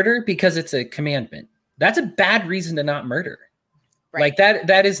I murder? Because it's a commandment. That's a bad reason to not murder. Right. Like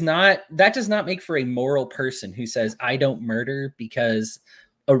that does not make for a moral person who says, I don't murder because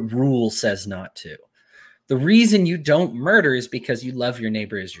a rule says not to. The reason you don't murder is because you love your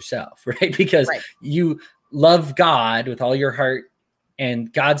neighbor as yourself, right? Because you love God with all your heart.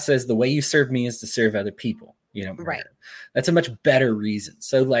 And God says the way you serve me is to serve other people. You know, right. That's a much better reason.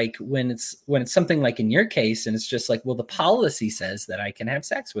 So like when it's something like in your case, and it's just like, well, the policy says that I can have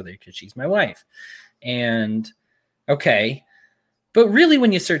sex with her because she's my wife. And okay. But really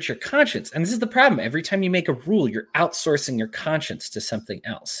when you search your conscience, and this is the problem, every time you make a rule, you're outsourcing your conscience to something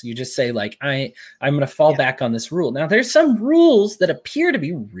else. You just say like, I'm going to fall back on this rule. Now there's some rules that appear to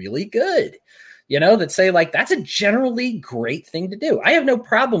be really good, you know, that say like, that's a generally great thing to do. I have no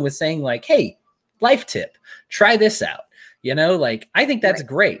problem with saying like, hey, life tip, try this out. You know, like, I think that's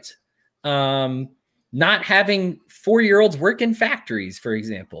great. Not having 4-year-olds work in factories, for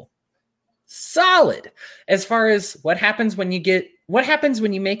example. Solid. As far as what happens when you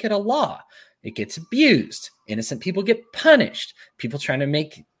make it a law, it gets abused. Innocent people get punished. People trying to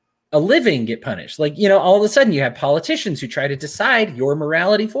make a living get punished. Like, you know, all of a sudden you have politicians who try to decide your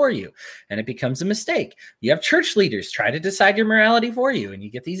morality for you, and it becomes a mistake. You have church leaders try to decide your morality for you, and you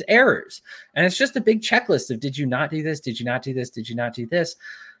get these errors. And it's just a big checklist of, did you not do this? Did you not do this? Did you not do this?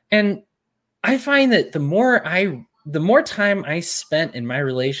 And I find that the more time I spent in my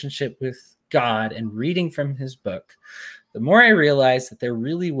relationship with God and reading from his book, the more I realized that there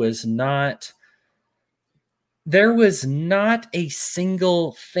was not a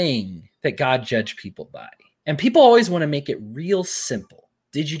single thing that God judged people by. And people always want to make it real simple.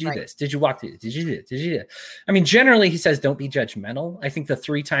 Did you do this? Did you walk through this? Did you do it? Did you do it? I mean, generally he says, don't be judgmental. I think the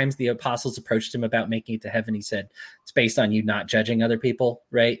 3 times the apostles approached him about making it to heaven, he said, it's based on you not judging other people.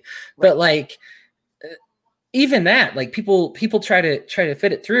 Right. But like, even that, like people try to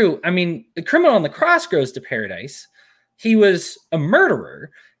fit it through. I mean, the criminal on the cross goes to paradise. He was a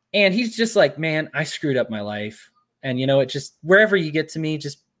murderer. And he's just like, man, I screwed up my life. And, you know, it just, wherever you get to me,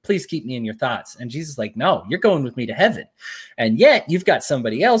 just please keep me in your thoughts. And Jesus is like, no, you're going with me to heaven. And yet you've got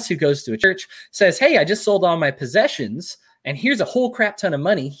somebody else who goes to a church, says, hey, I just sold all my possessions, and here's a whole crap ton of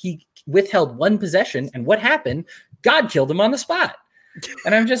money. He withheld one possession. And what happened? God killed him on the spot.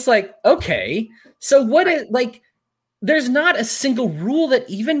 And I'm just like, okay, so what is, like, there's not a single rule that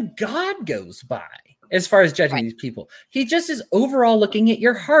even God goes by as far as judging these people. He just is overall looking at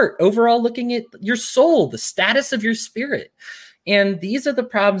your heart, overall looking at your soul, the status of your spirit. And these are the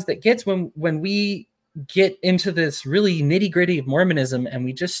problems that gets when we get into this really nitty-gritty of Mormonism, and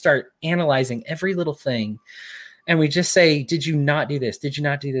we just start analyzing every little thing. And we just say, did you not do this? Did you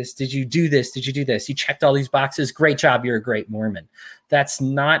not do this? Did you do this? Did you do this? You checked all these boxes. Great job. You're a great Mormon. That's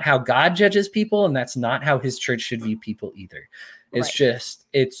not how God judges people. And that's not how his church should view people either. It's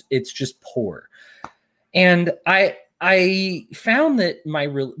just poor. And I found that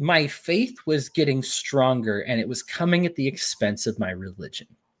my faith was getting stronger, and it was coming at the expense of my religion.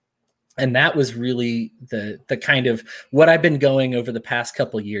 And that was really the kind of what I've been going over the past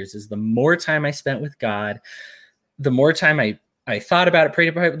couple of years. Is the more time I spent with God, the more time I thought about it, prayed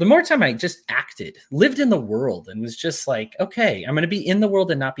about it, the more time I just acted, lived in the world, and was just like, okay, I'm going to be in the world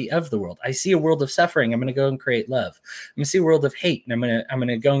and not be of the world. I see a world of suffering. I'm going to go and create love. I'm going to see a world of hate, and I'm going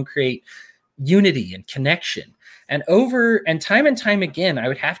to go and create unity and connection. And time again, I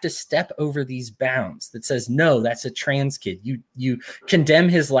would have to step over these bounds that says, no, that's a trans kid. You condemn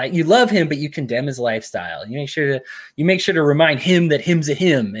his life. You love him, but you condemn his lifestyle. You make sure to remind him that him's a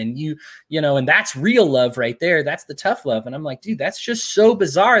him. And you know, and that's real love right there. That's the tough love. And I'm like, dude, that's just so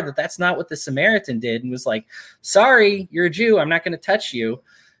bizarre that that's not what the Samaritan did, and was like, sorry, you're a Jew, I'm not going to touch you.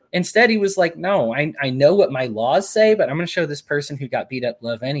 Instead, he was like, no, I know what my laws say, but I'm going to show this person who got beat up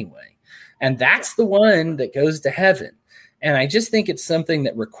love anyway. And that's the one that goes to heaven. And I just think it's something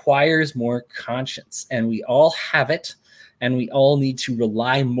that requires more conscience, and we all have it. and we all need to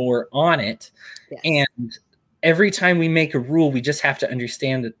rely more on it. Yes. And every time we make a rule, we just have to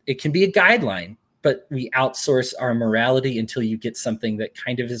understand that it can be a guideline, but we outsource our morality until you get something that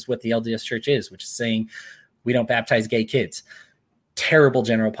kind of is what the LDS Church is, which is saying we don't baptize gay kids. Terrible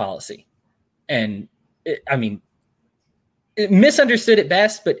general policy. And it misunderstood at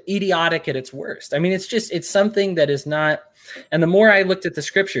best, but idiotic at its worst. I mean, it's something that is not. And the more I looked at the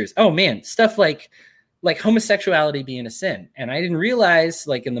scriptures, oh man, stuff like homosexuality being a sin. And I didn't realize,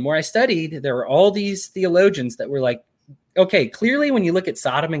 and the more I studied, there were all these theologians that were like, okay, clearly when you look at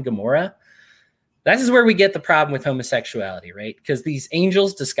Sodom and Gomorrah, that is where we get the problem with homosexuality, right? Because these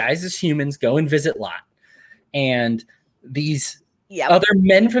angels disguised as humans go and visit Lot. And these other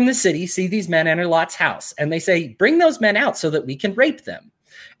men from the city see these men enter Lot's house, and they say, bring those men out so that we can rape them.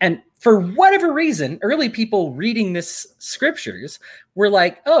 And for whatever reason, early people reading this scriptures were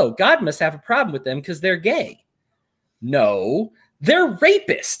like, oh, God must have a problem with them because they're gay. No, they're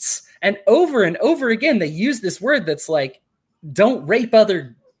rapists. And over again, they use this word that's like, don't rape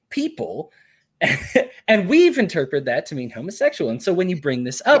other people. And we've interpreted that to mean homosexual. And so when you bring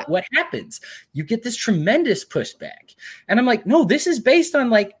this up, what happens? You get this tremendous pushback. And I'm like, no, this is based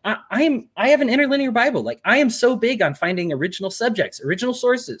on I have an interlinear Bible. I am so big on finding original subjects, original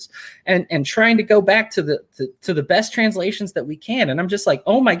sources, and trying to go back to the best translations that we can. And I'm just like,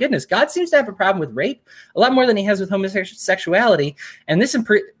 oh my goodness, God seems to have a problem with rape a lot more than he has with homosexuality. And this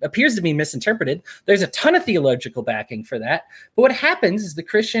appears to be misinterpreted. There's a ton of theological backing for that. But what happens is the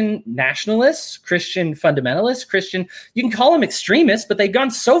Christian nationalists, Christian fundamentalists, you can call them extremists, but they've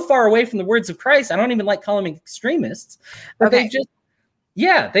gone so far away from the words of Christ. I don't even like calling them extremists, but they've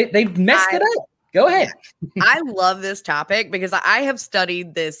messed it up. Go ahead. I love this topic because I have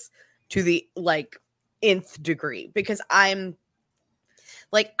studied this to the nth degree, because I'm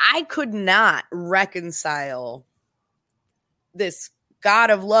I could not reconcile this God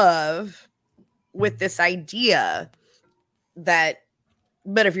of love with this idea that,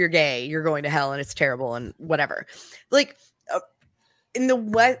 but if you're gay, you're going to hell and it's terrible and whatever.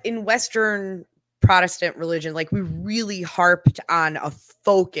 In Western Protestant religion, we really harped on a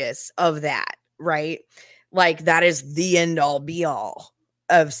focus of that, right? That is the end all be all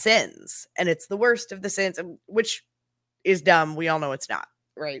of sins, and it's the worst of the sins, which is dumb. We all know it's not,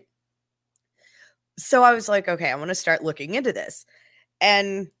 right? So I was like, okay, I want to start looking into this.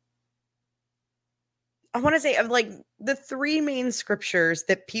 And I want to say of the three main scriptures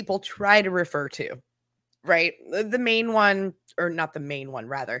that people try to refer to, right? The main one, or not the main one,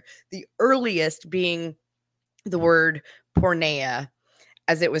 rather, the earliest being the word porneia,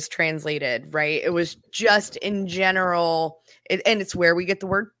 as it was translated, right? It was just in general, and it's where we get the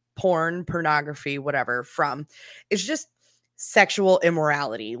word porn, pornography, whatever from. It's just sexual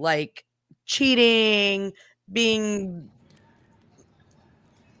immorality, cheating, being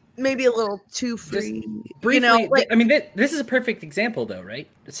maybe a little too free. Briefly, this is a perfect example, though, right?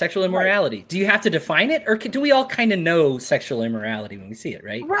 Sexual immorality. Right. Do you have to define it, or do we all kind of know sexual immorality when we see it,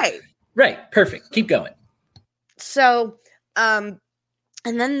 right? Right. Perfect. Keep going. So, and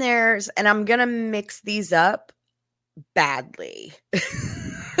then there's, and I'm gonna mix these up badly,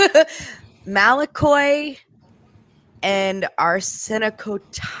 Malakoi and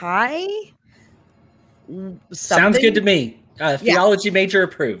Arsenokoitai. Sounds good to me. Theology major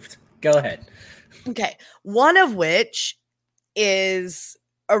approved. Go ahead. Okay. One of which is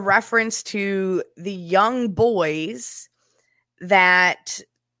a reference to the young boys that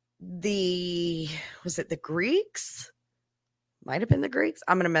was it the Greeks? Might have been the Greeks.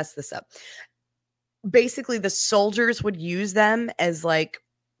 I'm going to mess this up. Basically, the soldiers would use them as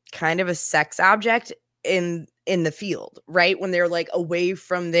kind of a sex object in the field, right? When they're away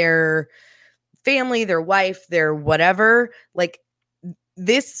from their family, their wife, their whatever,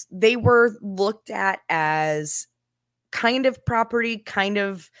 they were looked at as kind of property, kind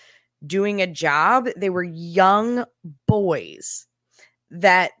of doing a job. They were young boys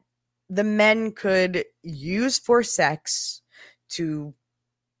that the men could use for sex to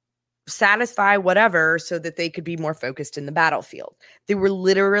satisfy whatever, so that they could be more focused in the battlefield. They were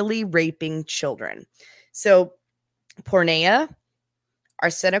literally raping children. So porneia,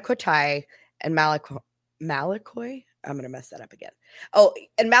 Arsenokoitai, and Malakoi. I'm going to mess that up again. Oh,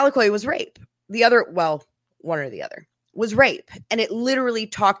 and Malakoi was rape. The other, one or the other was rape. And it literally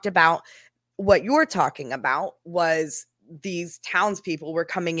talked about what you're talking about, was these townspeople were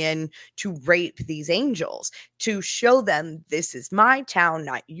coming in to rape these angels, to show them, this is my town,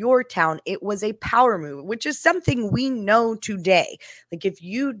 not your town. It was a power move, which is something we know today. If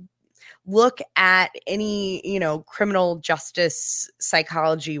you look at any, criminal justice,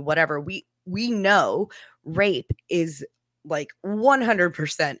 psychology, whatever, we know rape is like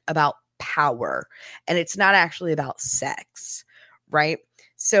 100% about power, and it's not actually about sex, right?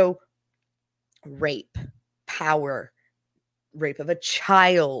 So rape, power, rape of a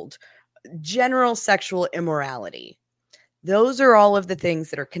child, general sexual immorality. Those are all of the things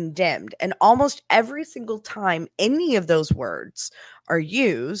that are condemned. And almost every single time any of those words are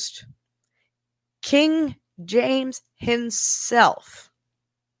used, King James himself,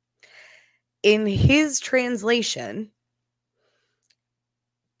 in his translation,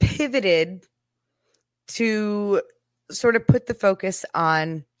 pivoted to sort of put the focus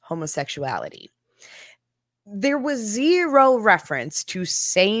on homosexuality. There was zero reference to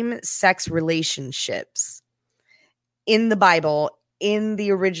same-sex relationships in the Bible, in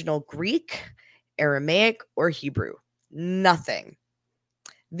the original Greek, Aramaic, or Hebrew. Nothing.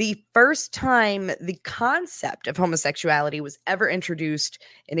 The first time the concept of homosexuality was ever introduced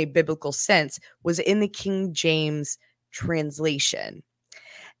in a biblical sense was in the King James translation.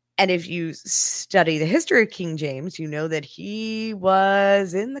 And if you study the history of King James, you know that he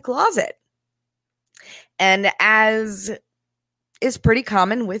was in the closet. And as is pretty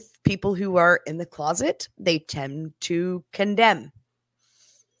common with people who are in the closet, they tend to condemn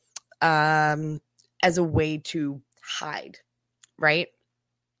as a way to hide, right?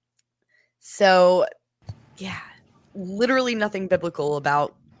 So, yeah, literally nothing biblical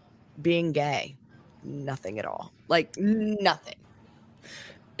about being gay. Nothing at all. Like, nothing.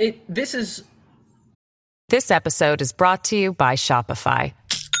 This episode is brought to you by Shopify.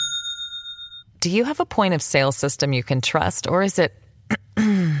 Do you have a point of sale system you can trust, or is it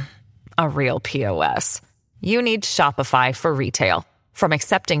a real POS? You need Shopify for retail. From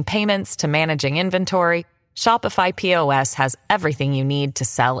accepting payments to managing inventory, Shopify POS has everything you need to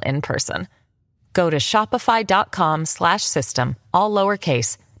sell in person. Go to shopify.com/system, all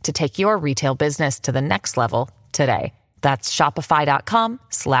lowercase, to take your retail business to the next level today. That's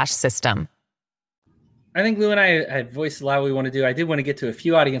shopify.com/system. I think Lou and I had voiced a lot of what we want to do. I did want to get to a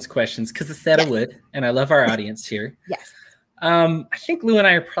few audience questions because I said I would, and I love our audience here. Yes. I think Lou and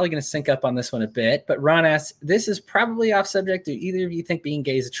I are probably going to sync up on this one a bit, but Ron asks, this is probably off subject. Do either of you think being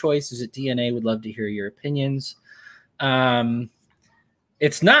gay is a choice? Is it DNA? Would love to hear your opinions.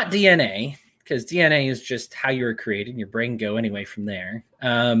 It's not DNA, because DNA is just how you were created, and your brain go anyway from there.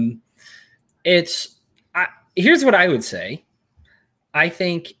 Here's what I would say. I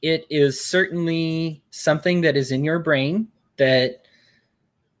think it is certainly something that is in your brain that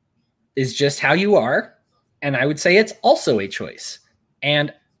is just how you are. And I would say it's also a choice.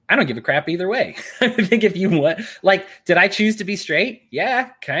 And I don't give a crap either way. I think if you want, like, did I choose to be straight?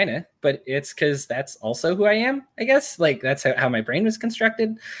 Yeah, kind of. But it's because that's also who I am, I guess. Like, that's how my brain was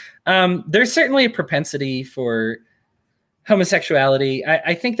constructed. There's certainly a propensity for homosexuality.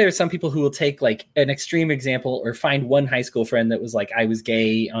 I think there are some people who will take like an extreme example or find one high school friend that was like, I was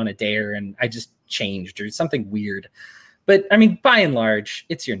gay on a dare and I just changed or something weird. But I mean, by and large,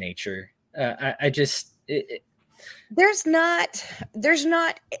 it's your nature. There's not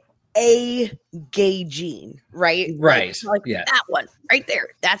a gay gene, right? Right. Like yeah. That one right there.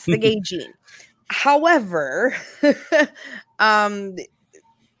 That's the gay gene. However,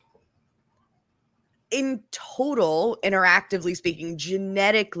 in total, interactively speaking,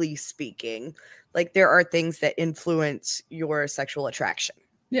 genetically speaking, like there are things that influence your sexual attraction.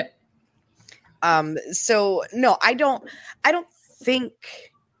 Yeah. So no, I don't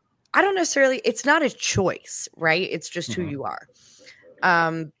necessarily, it's not a choice, right? It's just who you are.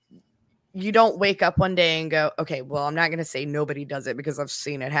 You don't wake up one day and go, okay, well, I'm not going to say nobody does it because I've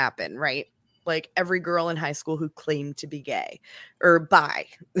seen it happen, right? Like every girl in high school who claimed to be gay or bi,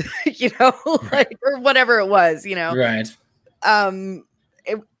 like, or whatever it was, Right. And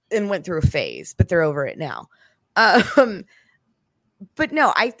went through a phase, but they're over it now. But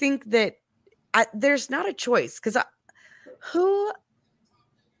no, I think that there's not a choice because who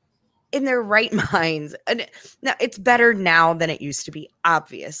in their right minds, and now it's better now than it used to be,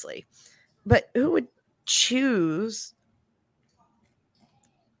 obviously, but who would choose,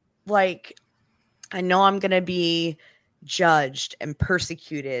 like, I know I'm going to be judged and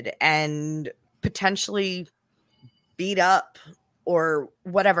persecuted and potentially beat up or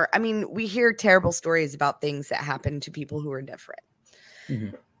whatever. I mean, we hear terrible stories about things that happen to people who are different.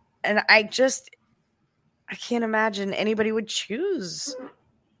 Mm-hmm. And I can't imagine anybody would choose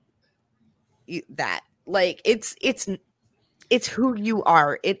that. Like, it's who you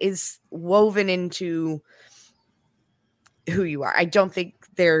are. It is woven into who you are. I don't think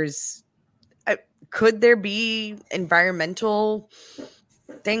there's, could there be environmental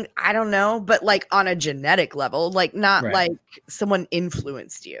thing? I don't know, but like on a genetic level, like not right. Like someone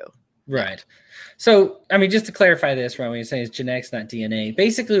influenced you. Right. So, I mean, just to clarify this, Ron, what you're saying is genetics, not DNA.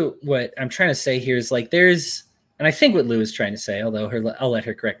 Basically, what I'm trying to say here is like there's, and I think what Lou is trying to say, although I'll let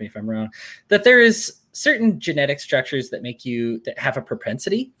her correct me if I'm wrong, that there is certain genetic structures that make you, that have a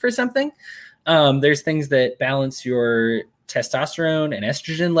propensity for something. There's things that balance your testosterone and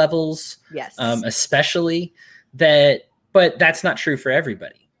estrogen levels, Yes. Especially that, but that's not true for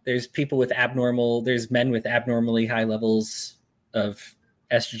everybody. There's people with there's men with abnormally high levels of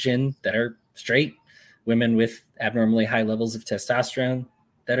estrogen that are straight, women with abnormally high levels of testosterone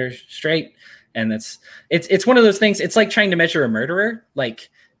that are straight. And it's one of those things. It's like trying to measure a murderer. Like,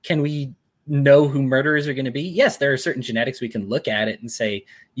 can we know who murderers are going to be? Yes, there are certain genetics we can look at it and say,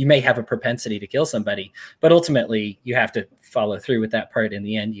 you may have a propensity to kill somebody, but ultimately you have to follow through with that part. In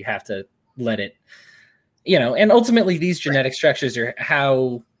the end, you have to let it, and ultimately these genetic structures are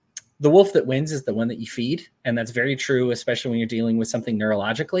how the wolf that wins is the one that you feed. And that's very true, especially when you're dealing with something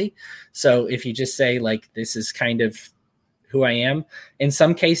neurologically. So if you just say like, this is kind of who I am, in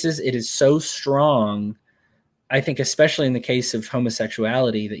some cases it is so strong. I think especially in the case of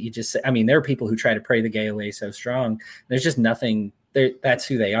homosexuality that you just say, I mean, there are people who try to pray the gay away so strong. There's just nothing there. That's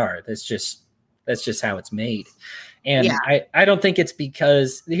who they are. That's just how it's made. And yeah. I don't think it's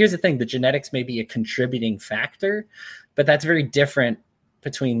because, here's the thing, the genetics may be a contributing factor, but that's very different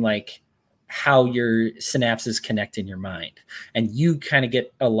between like how your synapses connect in your mind, and you kind of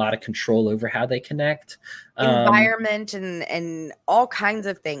get a lot of control over how they connect. Environment and all kinds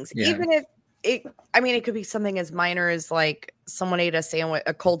of things. Yeah. Even if it could be something as minor as like someone ate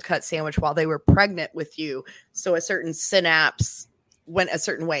a cold cut sandwich while they were pregnant with you. So a certain synapse went a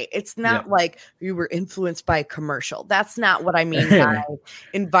certain way. It's not like you were influenced by a commercial. That's not what I mean by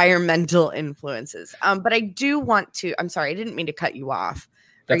environmental influences. But I do want to, I'm sorry, I didn't mean to cut you off.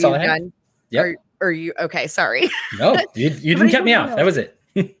 That's all I had. Yep. Are you okay? Sorry. No, you didn't cut me off. That was it.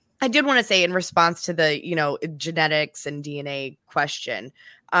 I did want to say in response to the, genetics and DNA question,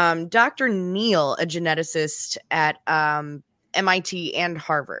 Dr. Neal, a geneticist at MIT and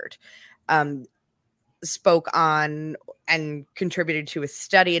Harvard, spoke on and contributed to a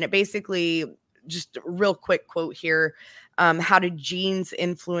study. And it basically, just a real quick quote here, how do genes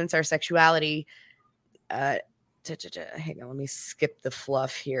influence our sexuality? Hang on, let me skip the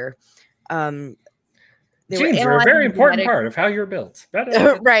fluff here. Genes are a very important part of how you're built.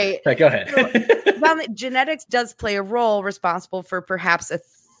 Right. Okay, go ahead. Genetics does play a role responsible for perhaps a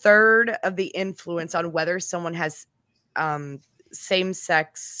third of the influence on whether someone has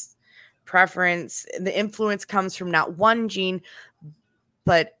same-sex preference. The influence comes from not one gene,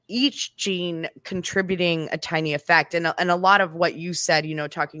 but each gene contributing a tiny effect. And a lot of what you said,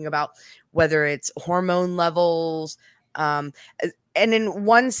 talking about whether it's hormone levels. And in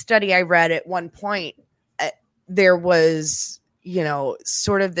one study I read at one point, there was,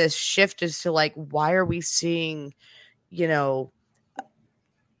 sort of this shift as to like, why are we seeing,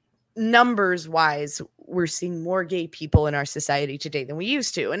 numbers wise, we're seeing more gay people in our society today than we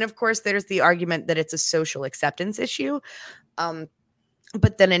used to. And of course, there's the argument that it's a social acceptance issue.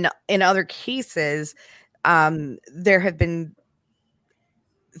 But then in other cases, there have been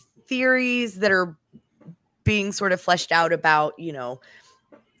theories that are being sort of fleshed out about,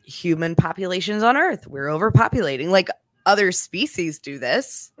 human populations on Earth. We're overpopulating. Like other species do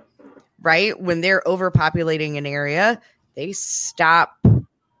this, right? When they're overpopulating an area, they stop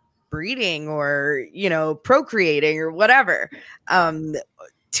breeding or, procreating or whatever,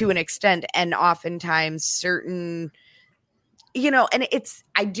 to an extent. And oftentimes certain, and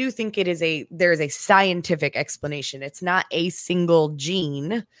I do think there's a scientific explanation. It's not a single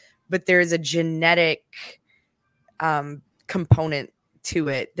gene, but there's a genetic component to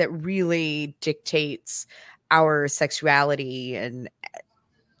it that really dictates our sexuality and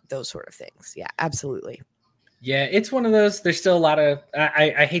those sort of things. Yeah, absolutely. Yeah, it's one of those. There's still a lot of,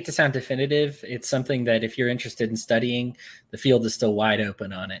 I hate to sound definitive. It's something that if you're interested in studying, the field is still wide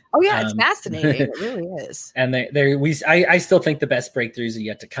open on it. Oh yeah, it's fascinating. It really is. And I still think the best breakthroughs are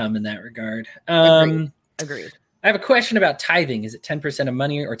yet to come in that regard. Agreed. I have a question about tithing. Is it 10% of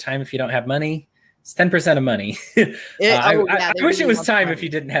money or time if you don't have money? It's 10% of money. I wish it was time if you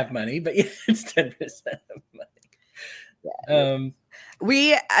didn't have money, but yeah, it's 10% of money.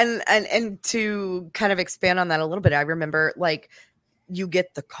 Yeah. And to kind of expand on that a little bit, I remember like you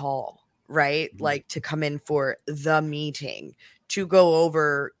get the call, right? Mm-hmm. Like to come in for the meeting to go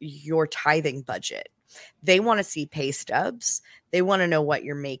over your tithing budget. They want to see pay stubs. They want to know what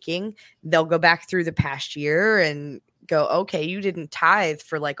you're making. They'll go back through the past year and go, okay, you didn't tithe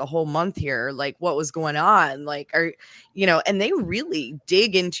for like a whole month here. Like, what was going on? Like, and they really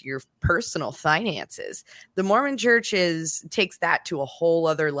dig into your personal finances. The Mormon church takes that to a whole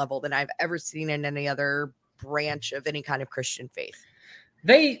other level than I've ever seen in any other branch of any kind of Christian faith.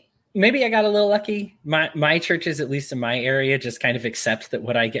 Maybe I got a little lucky. My churches, at least in my area, just kind of accept that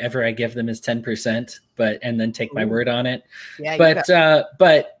whatever I give them is 10%, and then take my word on it. Yeah,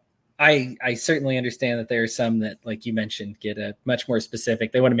 but I certainly understand that there are some that, like you mentioned, get a much more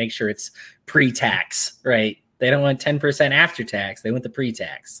specific. They want to make sure it's pre-tax, right? They don't want 10% after tax. They want the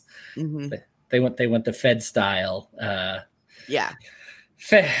pre-tax. Mm-hmm. They want the Fed style.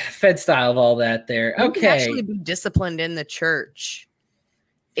 Fed style of all that there. You okay. can actually be disciplined in the church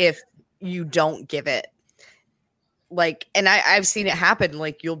if you don't give it. Like, and I've seen it happen.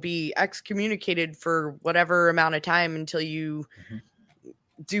 Like, you'll be excommunicated for whatever amount of time until you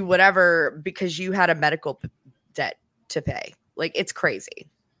do whatever because you had a medical debt to pay. Like, it's crazy.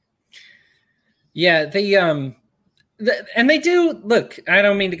 Yeah, and they do, look, I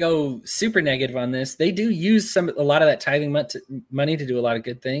don't mean to go super negative on this. They do use a lot of that tithing money to do a lot of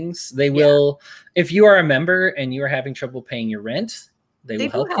good things. They will, if you are a member and you are having trouble paying your rent, they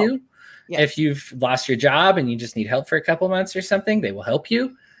will help you. Yes. If you've lost your job and you just need help for a couple months or something, they will help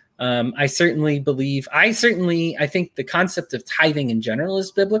you. I think the concept of tithing in general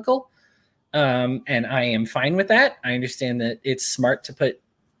is biblical. And I am fine with that. I understand that it's smart to put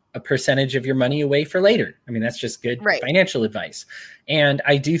a percentage of your money away for later. I mean, that's just good financial advice. And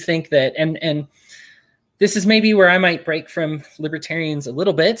I do think that, and this is maybe where I might break from libertarians a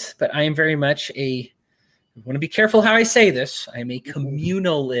little bit, but I am very much I want to be careful how I say this. I'm a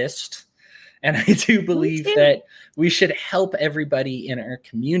communalist, and I do believe that we should help everybody in our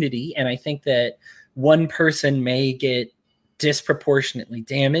community. And I think that one person may get disproportionately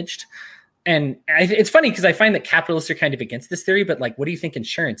damaged. And it's funny because I find that capitalists are kind of against this theory, but like, what do you think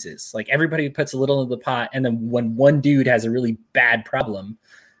insurance is? Like, everybody puts a little in the pot, and then when one dude has a really bad problem,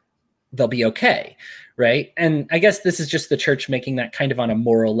 they'll be okay, right? And I guess this is just the church making that kind of on a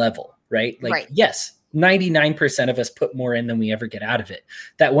moral level, right? Like, yes, 99% of us put more in than we ever get out of it.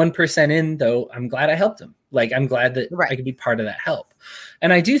 That 1% in, though, I'm glad I helped them. Like, I'm glad that I could be part of that help.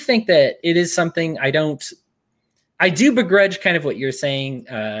 And I do think that it is something I do begrudge kind of what you're saying,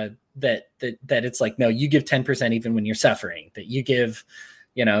 that it's like, no, you give 10% even when you're suffering, that you give,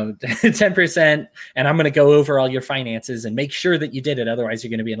 10%, and I'm going to go over all your finances and make sure that you did it. Otherwise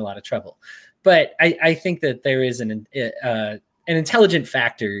you're going to be in a lot of trouble. But I think that there is an intelligent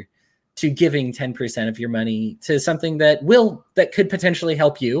factor to giving 10% of your money to something that could potentially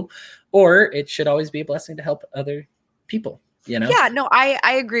help you, or it should always be a blessing to help other people, Yeah, no,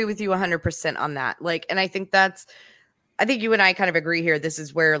 I agree with you 100% on that. Like, and I think you and I kind of agree here. This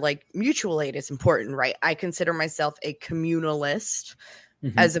is where like mutual aid is important, right? I consider myself a communalist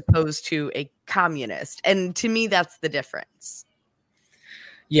as opposed to a communist. And to me, that's the difference.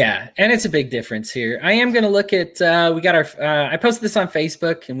 Yeah. And it's a big difference here. I am going to look at, we got I posted this on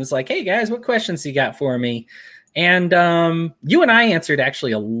Facebook and was like, hey guys, what questions you got for me? And you and I answered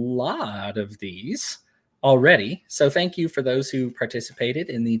actually a lot of these already. So thank you for those who participated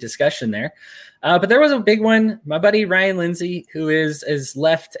in the discussion there. But there was a big one. My buddy Ryan Lindsay, who is as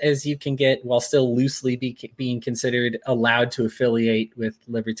left as you can get while still loosely being considered allowed to affiliate with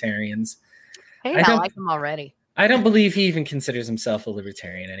libertarians. Hey, I like him already. I don't believe he even considers himself a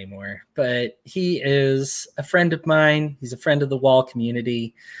libertarian anymore, but he is a friend of mine. He's a friend of the Wall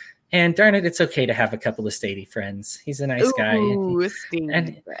community. And darn it, it's okay to have a couple of statey friends. He's a nice guy.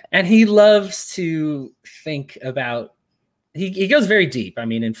 And he loves to think about, he goes very deep,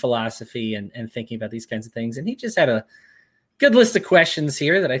 in philosophy and thinking about these kinds of things. And he just had a good list of questions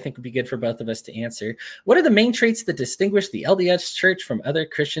here that I think would be good for both of us to answer. What are the main traits that distinguish the LDS Church from other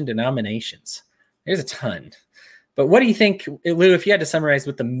Christian denominations? There's a ton. But what do you think, Lou, if you had to summarize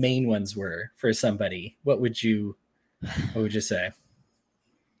what the main ones were for somebody, what would you say?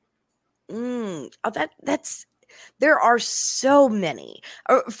 There are so many.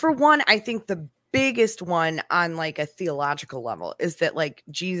 For one, I think the biggest one on like a theological level is that like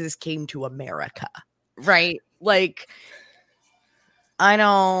Jesus came to America, right? Like,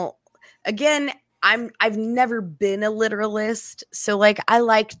 I've never been a literalist, so like I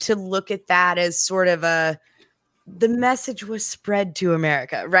like to look at that as sort of the message was spread to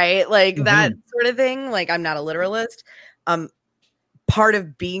America, right? Like that sort of thing. Like, I'm not a literalist. Part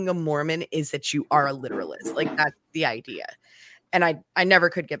of being a Mormon is that you are a literalist. Like, that's the idea. And I never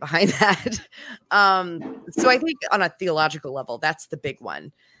could get behind that. So I think on a theological level, that's the big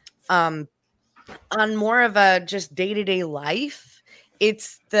one. On more of a just day-to-day life,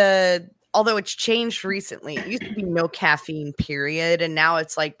 it's the although it's changed recently. It used to be no caffeine, period. And now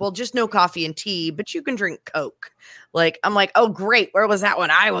it's like, well, just no coffee and tea, but you can drink Coke. Like, I'm like, oh, great. Where was that when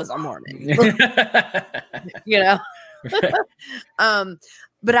I was a Mormon? You know?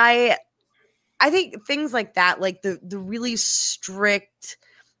 But I think things like that, like the really strict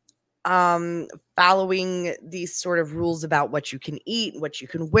following these sort of rules about what you can eat, what you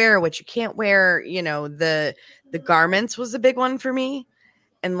can wear, what you can't wear, you know, the garments was a big one for me.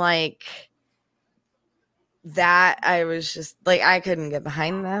 And like that, I was just like, I couldn't get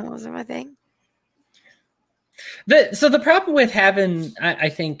behind that. Wasn't my thing. So the problem with having, I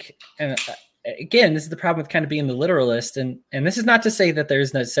think, again, this is the problem with kind of being the literalist. And this is not to say that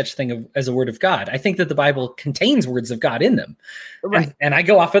there's no such thing as a word of God. I think that the Bible contains words of God in them. Right. And I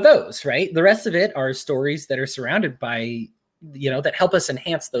go off of those, right? The rest of it are stories that are surrounded by, you know, that help us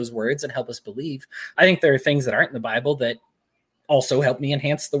enhance those words and help us believe. I think there are things that aren't in the Bible that also help me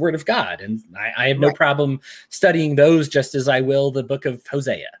enhance the word of God. And I have no problem studying those just as I will the book of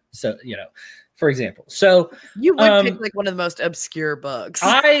Hosea. So, you know, for example. So you would pick like one of the most obscure books.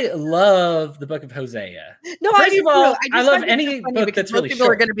 I love the book of Hosea. No, First of all, I love any book that's really people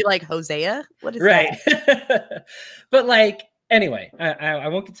short. are going to be like, Hosea? What is right. that? But like, anyway, I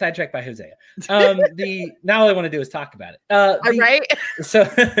won't get sidetracked by Hosea. Now all I want to do is talk about it. Right. So,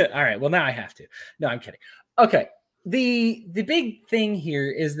 all right. Well, now I have to. No, I'm kidding. Okay. The big thing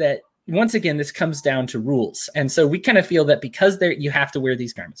here is that once again, this comes down to rules. And so we kind of feel that because you have to wear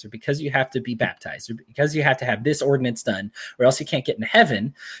these garments, or because you have to be baptized, or because you have to have this ordinance done, or else you can't get into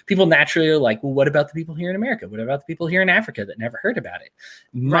heaven, people naturally are like, well, what about the people here in America? What about the people here in Africa that never heard about it?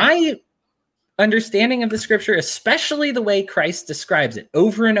 Right. My understanding of the scripture, especially the way Christ describes it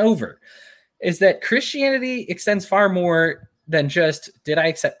over and over, is that Christianity extends far more than just, did I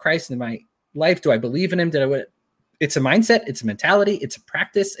accept Christ in my life? Do I believe in him? It's a mindset, it's a mentality, it's a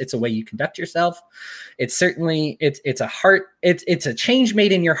practice, it's a way you conduct yourself. It's certainly, it's a heart, it's a change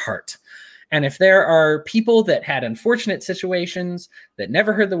made in your heart. And if there are people that had unfortunate situations that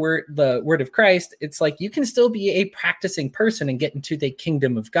never heard the word of Christ, it's like you can still be a practicing person and get into the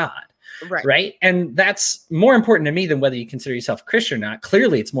kingdom of God. Right. And that's more important to me than whether you consider yourself a Christian or not.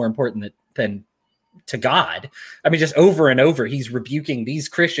 Clearly, it's more important than to God. I mean, just over and over, he's rebuking these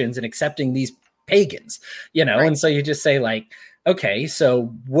Christians and accepting these pagans, you know. And so you just say like, okay, so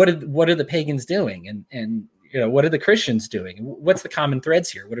what are the pagans doing, and you know, what are the Christians doing? What's the common threads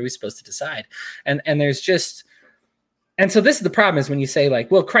here? What are we supposed to decide? And there's just, and so this is the problem, is when you say like,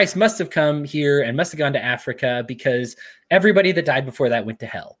 well, Christ must have come here and must have gone to Africa because everybody that died before that went to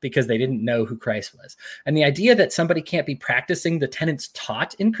hell because they didn't know who Christ was. And the idea that somebody can't be practicing the tenets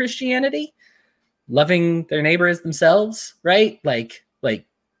taught in Christianity, loving their neighbor as themselves, right? Like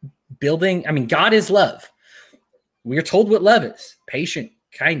building, I mean, God is love. We're told what love is: patient,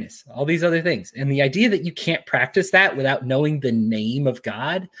 kindness, all these other things. And the idea that you can't practice that without knowing the name of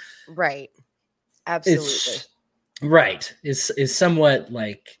God. Right. Absolutely. Is somewhat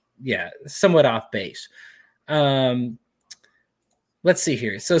like, somewhat off base. Let's see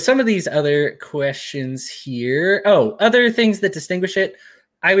here. So some of these other questions here. Oh, other things that distinguish it.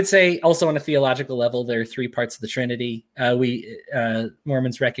 I would say also on a theological level, there are three parts of the Trinity.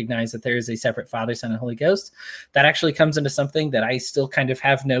 Mormons recognize that there is a separate Father, Son, and Holy Ghost. That actually comes into something that I still kind of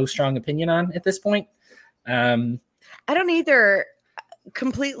have no strong opinion on at this point. I don't either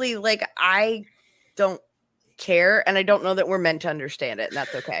completely. Like, I don't care, and I don't know that we're meant to understand it, and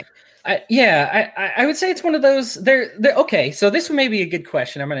that's okay. I would say it's one of those. They're okay. So this may be a good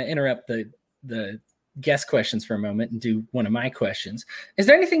question. I'm going to interrupt the guest questions for a moment and do one of my questions. Is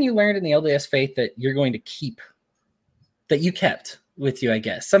there anything you learned in the LDS faith that you're going to keep, that you kept with you, I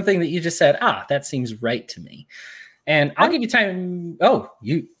guess? Something that you just said, that seems right to me. And I'll give you time. Oh,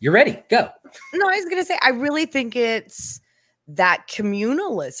 you're ready. Go. No, I was going to say, I really think it's that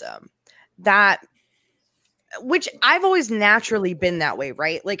communalism, which I've always naturally been that way,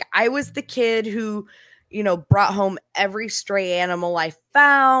 right? Like, I was the kid who, you know, brought home every stray animal I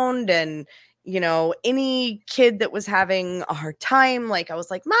found, and you know, any kid that was having a hard time, like, I was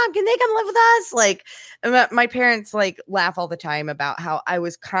like, Mom, can they come live with us? Like, my parents like laugh all the time about how I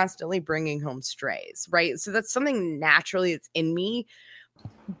was constantly bringing home strays, right? So that's something naturally that's in me.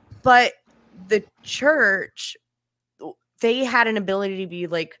 But the church, they had an ability to be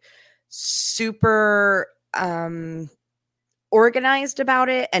like super organized about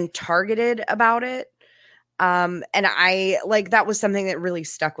it and targeted about it. And I like, that was something that really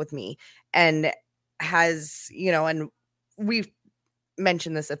stuck with me. And has, you know, and we've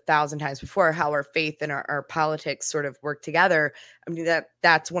mentioned this 1,000 times before, how our faith and our politics sort of work together. I mean,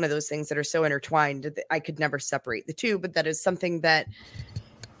 that's one of those things that are so intertwined that I could never separate the two, but that is something that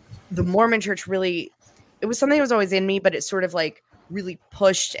the Mormon church really, it was something that was always in me, but it sort of like really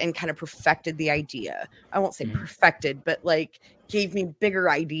pushed and kind of perfected the idea. I won't say perfected, but like gave me bigger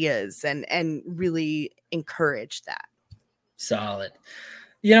ideas and really encouraged that. Solid.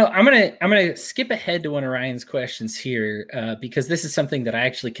 You know, I'm gonna skip ahead to one of Ryan's questions here because this is something that I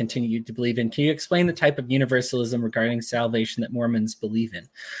actually continue to believe in. Can you explain the type of universalism regarding salvation that Mormons believe in?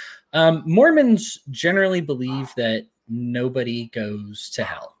 Mormons generally believe that nobody goes to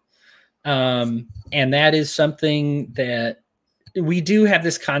hell, and that is something that we do have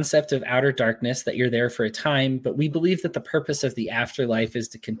this concept of outer darkness, that you're there for a time, but we believe that the purpose of the afterlife is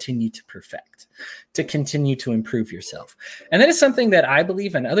to continue to perfect, to continue to improve yourself. And that is something that I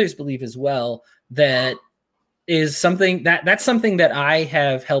believe and others believe as well, that is something that's something that I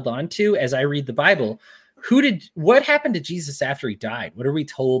have held on to as I read the Bible. What happened to Jesus after he died? What are we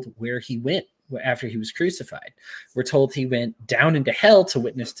told where he went after he was crucified? We're told he went down into hell to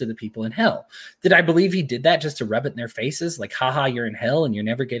witness to the people in hell. Did I believe he did that just to rub it in their faces? Like, haha, you're in hell and you're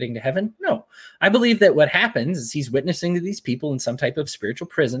never getting to heaven? No, I believe that what happens is he's witnessing to these people in some type of spiritual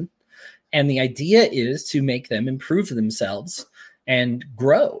prison. And the idea is to make them improve themselves and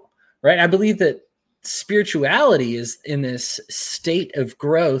grow, right? I believe that spirituality is in this state of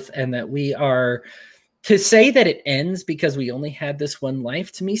growth, and that we are, to say that it ends because we only had this one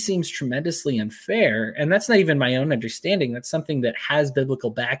life, to me seems tremendously unfair. And that's not even my own understanding. That's something that has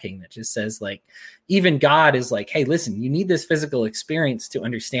biblical backing, that just says, like, even God is like, hey, listen, you need this physical experience to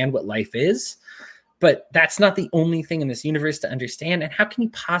understand what life is, but that's not the only thing in this universe to understand. And how can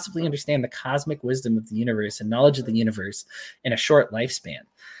you possibly understand the cosmic wisdom of the universe and knowledge of the universe in a short lifespan?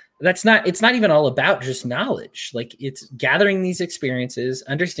 It's not even all about just knowledge. Like, it's gathering these experiences,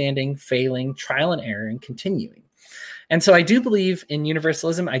 understanding, failing, trial and error, and continuing. And so I do believe in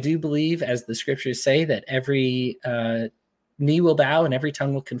universalism. I do believe, as the scriptures say, that every knee will bow and every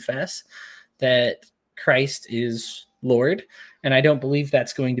tongue will confess that Christ is Lord. And I don't believe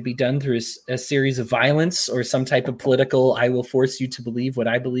that's going to be done through a series of violence or some type of political, I will force you to believe what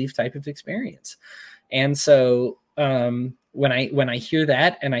I believe type of experience. And so when I hear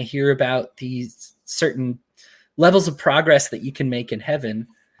that, and I hear about these certain levels of progress that you can make in heaven,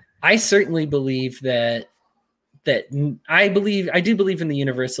 I certainly believe that I do believe in the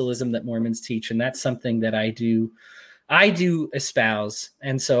universalism that Mormons teach, and that's something that I do espouse.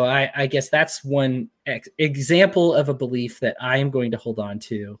 And so I guess that's one example of a belief that I am going to hold on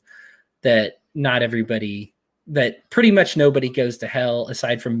to, that that pretty much nobody goes to hell,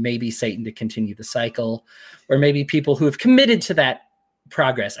 aside from maybe Satan to continue the cycle, or maybe people who have committed to that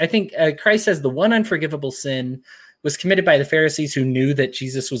progress. I think Christ says the one unforgivable sin was committed by the Pharisees, who knew that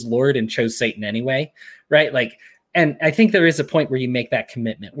Jesus was Lord and chose Satan anyway, right? Like, and I think there is a point where you make that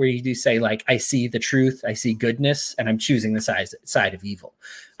commitment, where you do say, like, I see the truth, I see goodness, and I'm choosing the side of evil.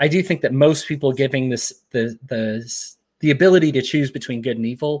 I do think that most people giving this the ability to choose between good and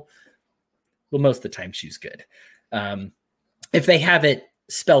evil will most of the time choose good, if they have it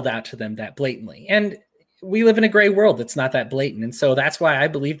spelled out to them that blatantly. And we live in a gray world that's not that blatant. And so that's why I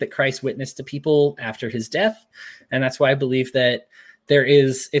believe that Christ witnessed to people after his death. And that's why I believe that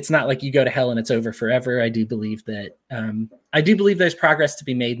it's not like you go to hell and it's over forever. I do believe that there's progress to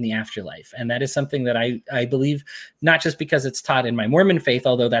be made in the afterlife. And that is something that I believe, not just because it's taught in my Mormon faith,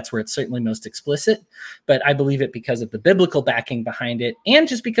 although that's where it's certainly most explicit, but I believe it because of the biblical backing behind it, and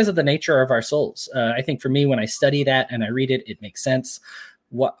just because of the nature of our souls. I think for me, when I study that and I read it, it makes sense.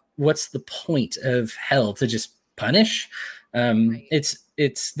 What's the point of hell? To just punish?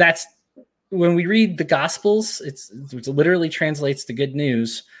 That's when we read the Gospels, it literally translates to good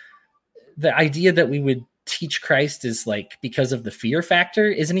news. The idea that we would teach Christ is like because of the fear factor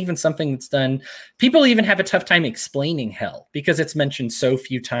isn't even something that's done. People even have a tough time explaining hell because it's mentioned so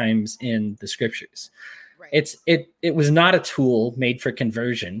few times in the scriptures. Right. It was not a tool made for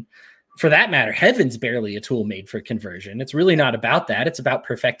conversion. For that matter, heaven's barely a tool made for conversion. It's really not about that. It's about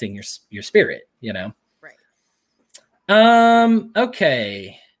perfecting your spirit, you know? Right.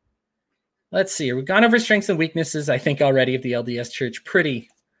 Okay. Let's see. We've gone over strengths and weaknesses, I think, already of the LDS Church pretty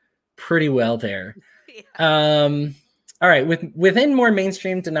well there. Yeah. All right. Within more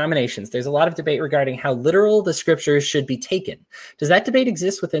mainstream denominations, there's a lot of debate regarding how literal the scriptures should be taken. Does that debate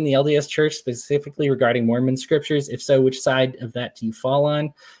exist within the LDS Church, specifically regarding Mormon scriptures? If so, which side of that do you fall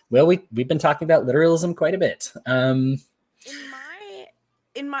on? Well, we've been talking about literalism quite a bit. In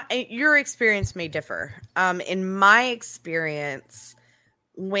my your experience may differ. In my experience,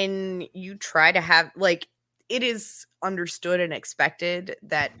 when you try to have, like, it is understood and expected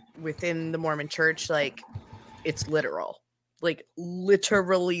that within the Mormon Church, like, it's literal, like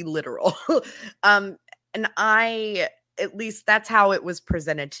literally literal. And at least that's how it was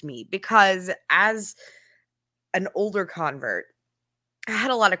presented to me, because as an older convert, I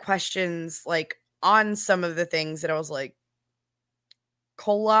had a lot of questions like on some of the things that I was like,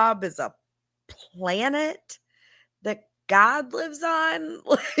 Kolob is a planet that God lives on?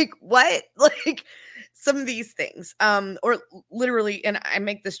 Like, what? Like, some of these things. Or literally, and I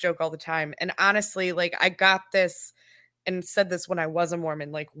make this joke all the time. And honestly, like, I got this and said this when I was a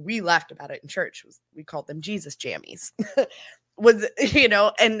Mormon. Like, we laughed about it in church. We called them Jesus jammies.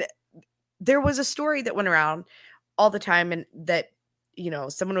 And there was a story that went around all the time, and that,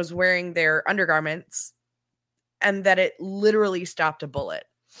 someone was wearing their undergarments and that it literally stopped a bullet.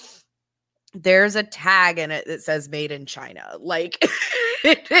 There's a tag in it that says made in China. Like,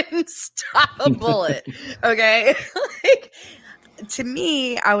 it didn't stop a bullet. Okay. Like, to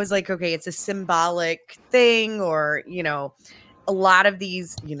me, I was like, okay, it's a symbolic thing, or, a lot of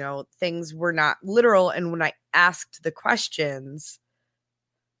these, things were not literal. And when I asked the questions,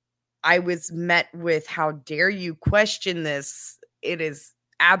 I was met with, how dare you question this? It is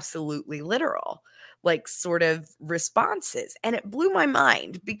absolutely literal, like, sort of responses. And it blew my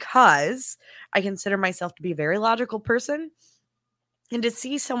mind, because I consider myself to be a very logical person. And to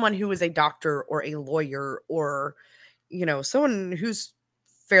see someone who is a doctor or a lawyer, or, someone who's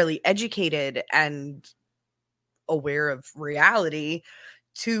fairly educated and aware of reality,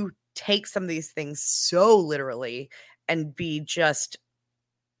 to take some of these things so literally and be just,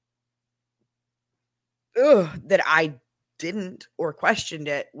 that I didn't or questioned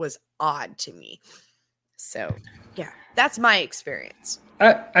it, was odd to me. So, yeah, that's my experience.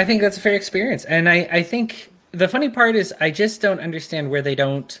 I think that's a fair experience. And I think the funny part is, I just don't understand where they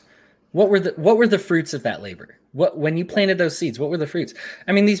don't. What were the fruits of that labor? When you planted those seeds, what were the fruits?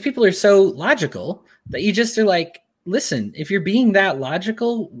 I mean, these people are so logical that you just are like, listen, if you're being that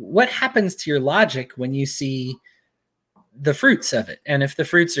logical, what happens to your logic when you see the fruits of it? And if the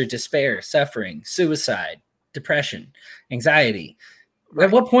fruits are despair, suffering, suicide, depression, anxiety, right,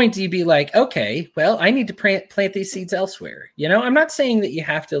 at what point do you be like, okay, well, I need to plant these seeds elsewhere? I'm not saying that you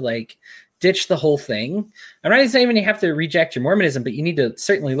have to like ditch the whole thing. I'm not saying you have to reject your Mormonism, but you need to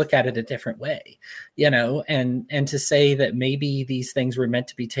certainly look at it a different way, and to say that maybe these things were meant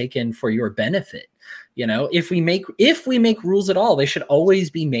to be taken for your benefit. If we make rules at all, they should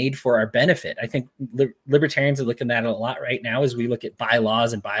always be made for our benefit. I think libertarians are looking at it a lot right now as we look at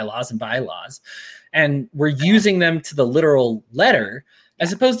bylaws and bylaws and bylaws, and we're using them to the literal letter,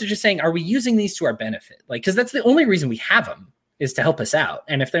 as opposed to just saying, are we using these to our benefit? Like, because that's the only reason we have them, is to help us out.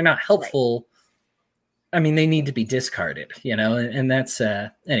 And if they're not helpful, I mean, they need to be discarded, and that's,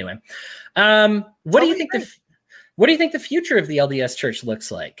 anyway. What do you think the future of the LDS Church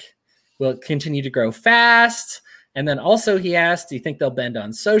looks like? Will it continue to grow fast? And then also he asked, do you think they'll bend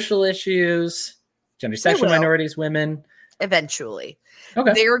on social issues, gender, sexual minorities, women? Eventually.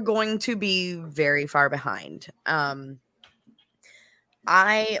 Okay. They're going to be very far behind.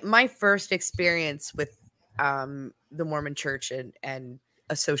 My first experience with the Mormon Church and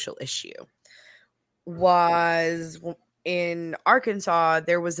a social issue was in Arkansas.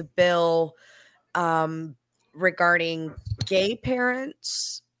 There was a bill regarding gay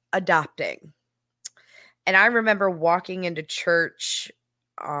parents adopting. And I remember walking into church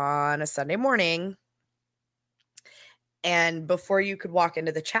on a Sunday morning, and before you could walk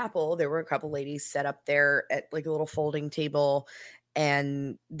into the chapel, there were a couple ladies set up there at like a little folding table,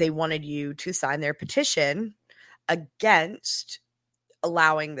 and they wanted you to sign their petition against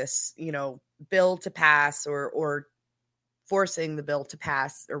allowing this, bill to pass, or forcing the bill to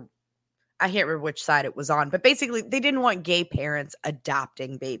pass, or I can't remember which side it was on, but basically they didn't want gay parents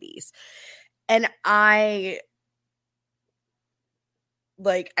adopting babies. And I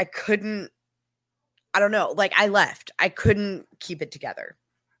left. I couldn't keep it together.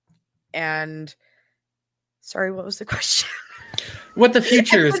 And sorry, what was the question? What the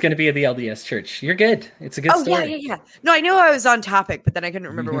future is going to be of the LDS Church. You're good. It's a good story. Yeah. No, I know I was on topic, but then I couldn't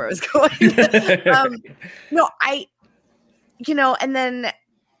remember where I was going. And then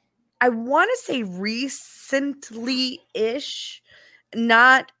I want to say recently-ish,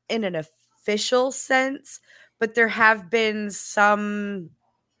 not in an official sense, but there have been some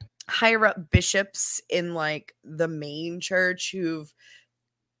higher up bishops in like the main church who've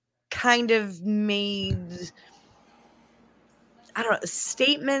kind of made, I don't know,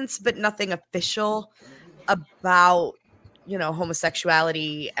 statements, but nothing official about,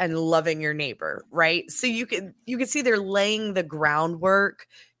 homosexuality and loving your neighbor, right? So you can see they're laying the groundwork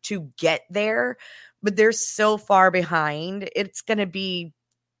to get there, but they're so far behind. It's going to be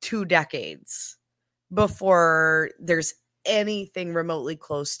 2 decades before there's anything remotely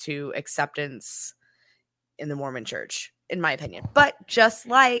close to acceptance in the Mormon church, in my opinion. But just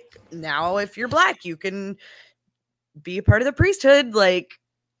like now, if you're Black, you can be a part of the priesthood. Like,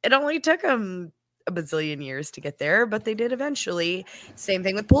 it only took them a bazillion years to get there, but they did eventually. Same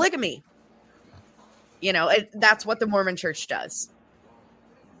thing with polygamy. You know, that's what the Mormon church does.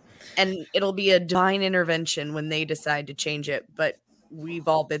 And it'll be a divine intervention when they decide to change it. But we've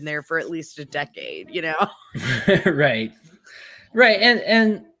all been there for at least a decade, you know? Right.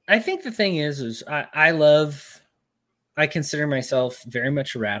 And I think the thing is I consider myself very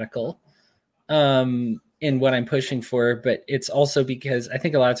much radical in what I'm pushing for, but it's also because I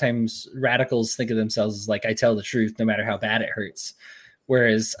think a lot of times radicals think of themselves as like, I tell the truth no matter how bad it hurts.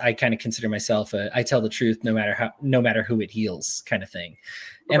 Whereas I kind of consider myself I tell the truth no matter who it heals kind of thing.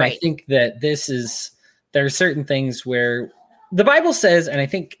 And right. I think that there are certain things where the Bible says, and I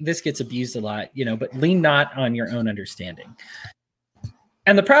think this gets abused a lot, you know, but lean not on your own understanding.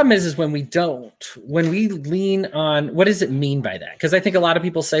 And the problem is when we lean on, what does it mean by that? Because I think a lot of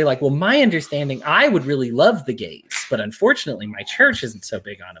people say like, well, my understanding, I would really love the gays, but unfortunately my church isn't so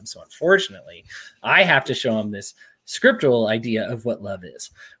big on them. So unfortunately I have to show them this scriptural idea of what love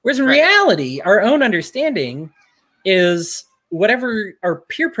is. Whereas in reality, our own understanding is whatever our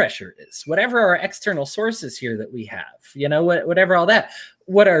peer pressure is, whatever our external sources here that we have, you know, whatever all that,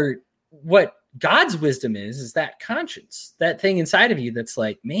 what God's wisdom is that conscience, that thing inside of you that's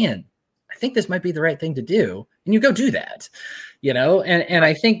like, man, I think this might be the right thing to do. And you go do that, you know? And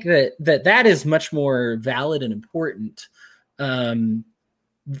I think that is much more valid and important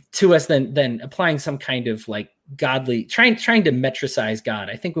to us than applying some kind of like godly, trying to metricize God.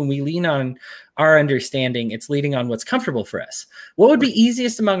 I think when we lean on our understanding, it's leaning on what's comfortable for us. What would be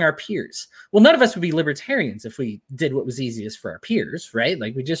easiest among our peers? Well, none of us would be libertarians if we did what was easiest for our peers, right?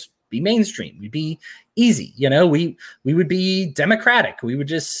 Like we just be mainstream. We'd be easy. You know, we would be democratic. We would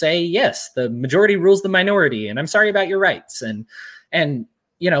just say, yes, the majority rules the minority, and I'm sorry about your rights. And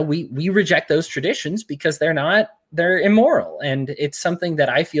you know, we reject those traditions because they're immoral. And it's something that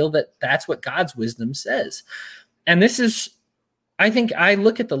I feel that's what God's wisdom says. And this is, I think I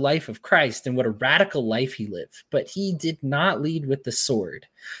look at the life of Christ and what a radical life he lived, but he did not lead with the sword,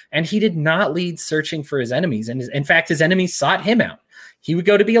 and he did not lead searching for his enemies. And in fact, his enemies sought him out. He would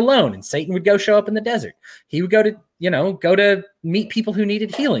go to be alone, and Satan would go show up in the desert. He would go to meet people who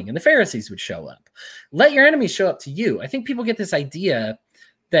needed healing, and the Pharisees would show up. Let your enemies show up to you. I think people get this idea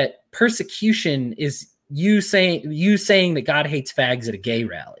that persecution is you saying that God hates fags at a gay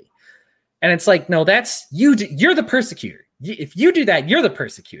rally. And it's like, no, that's you. You're the persecutor. If you do that, you're the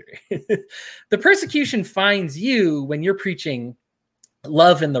persecutor. The persecution finds you when you're preaching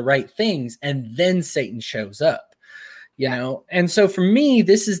love and the right things, and then Satan shows up, you know? And so for me,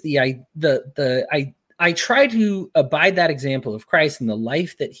 this is I try to abide that example of Christ and the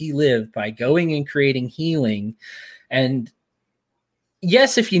life that he lived by going and creating healing. And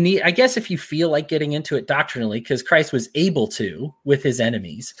yes, if you feel like getting into it doctrinally, because Christ was able to with his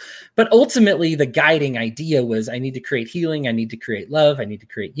enemies, but ultimately the guiding idea was, I need to create healing. I need to create love. I need to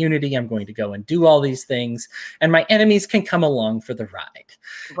create unity. I'm going to go and do all these things, and my enemies can come along for the ride.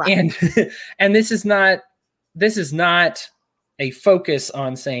 Right. And this is not a focus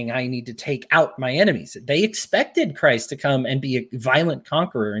on saying I need to take out my enemies. They expected Christ to come and be a violent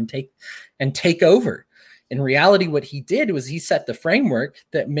conqueror and take over. In reality, what he did was he set the framework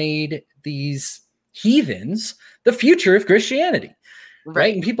that made these heathens the future of Christianity,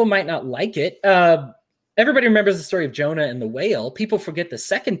 right? And people might not like it. Everybody remembers the story of Jonah and the whale. People forget the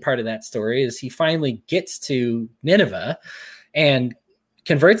second part of that story is he finally gets to Nineveh and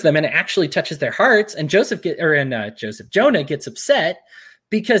converts them, and it actually touches their hearts. And Jonah gets upset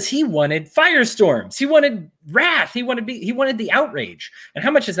because he wanted firestorms. He wanted wrath. He wanted the outrage. And how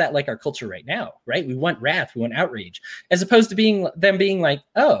much is that like our culture right now, right? We want wrath. We want outrage, as opposed to being like,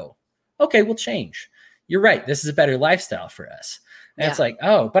 oh, okay, we'll change. You're right. This is a better lifestyle for us. And it's like,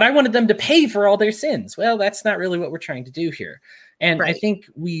 oh, but I wanted them to pay for all their sins. Well, that's not really what we're trying to do here. And I think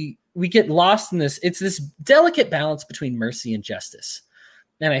we get lost in this. It's this delicate balance between mercy and justice.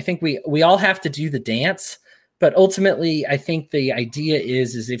 And I think we all have to do the dance. But ultimately, I think the idea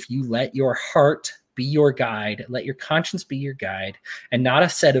is if you let your heart be your guide, let your conscience be your guide, and not a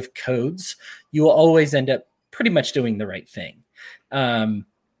set of codes, you will always end up pretty much doing the right thing.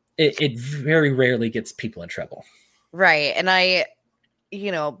 It very rarely gets people in trouble. Right. And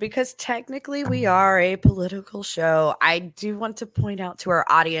because technically we are a political show, I do want to point out to our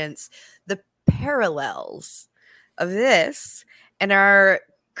audience the parallels of this and our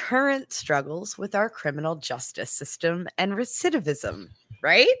current struggles with our criminal justice system and recidivism,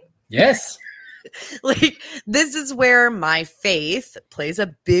 right? Yes. Like, this is where my faith plays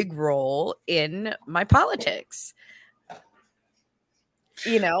a big role in my politics.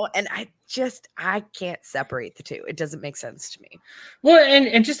 And I can't separate the two. It doesn't make sense to me. Well,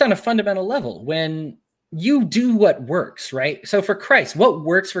 and just on a fundamental level, when you do what works, right? So for Christ, what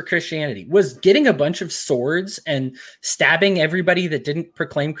works for Christianity was getting a bunch of swords and stabbing everybody that didn't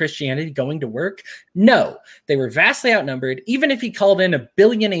proclaim Christianity going to work. No, they were vastly outnumbered. Even if he called in 1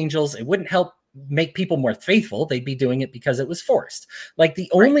 billion angels, it wouldn't help make people more faithful. They'd be doing it because it was forced. Like, the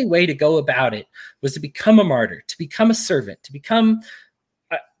only way to go about it was to become a martyr, to become a servant, to become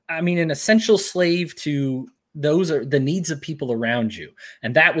an essential slave to those are the needs of people around you.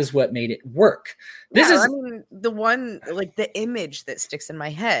 And that was what made it work. The one, like, the image that sticks in my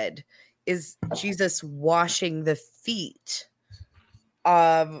head is Jesus washing the feet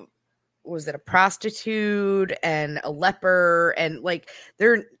of, was it a prostitute and a leper? And like,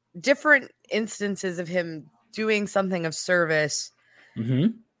 there are different instances of him doing something of service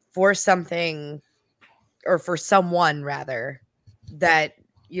for something, or for someone rather, that,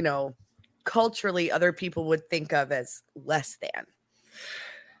 culturally other people would think of as less than.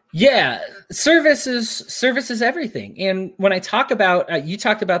 Yeah, service is everything. And when I talk about, you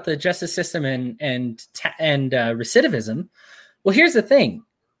talked about the justice system and recidivism. Well, here's the thing.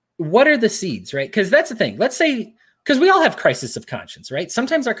 What are the seeds, right? Because that's the thing. Let's say, because we all have crisis of conscience, right?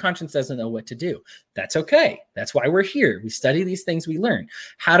 Sometimes our conscience doesn't know what to do. That's okay. That's why we're here. We study these things, we learn.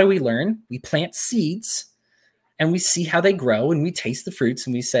 How do we learn? We plant seeds and we see how they grow, and we taste the fruits,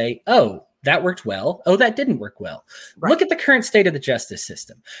 and we say, oh, that worked well. Oh, that didn't work well. Right. Look at the current state of the justice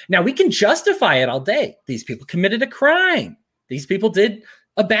system. Now, we can justify it all day. These people committed a crime. These people did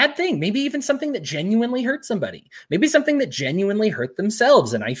a bad thing, maybe even something that genuinely hurt somebody, maybe something that genuinely hurt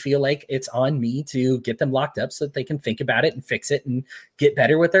themselves. And I feel like it's on me to get them locked up so that they can think about it and fix it and get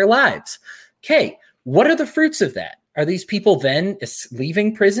better with their lives. Okay, what are the fruits of that? Are these people then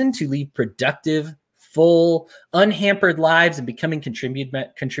leaving prison to lead productive, full, unhampered lives and becoming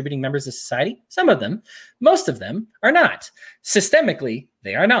contributing members of society? Some of them. Most of them are not. Systemically,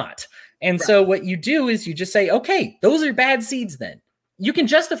 they are not. And so what you do is you just say, okay, those are bad seeds then. You can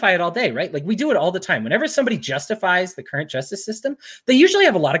justify it all day, right? Like, we do it all the time. Whenever somebody justifies the current justice system, they usually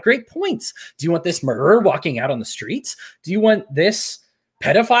have a lot of great points. Do you want this murderer walking out on the streets? Do you want this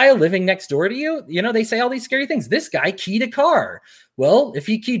pedophile living next door to you? They say all these scary things. This guy keyed a car. Well, if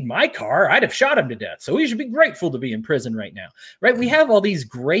he keyed my car, I'd have shot him to death. So he should be grateful to be in prison right now, right? We have all these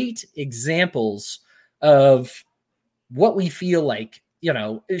great examples of what we feel like,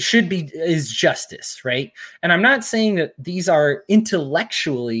 it should be is justice, right? And I'm not saying that these are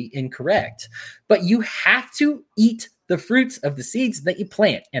intellectually incorrect, but you have to eat the fruits of the seeds that you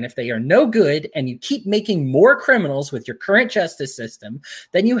plant. And if they are no good and you keep making more criminals with your current justice system,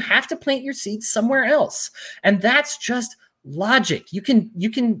 then you have to plant your seeds somewhere else. And that's just logic. You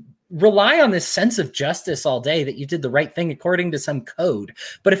can rely on this sense of justice all day that you did the right thing according to some code.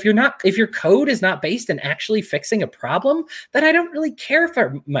 But if your code is not based in actually fixing a problem, then I don't really care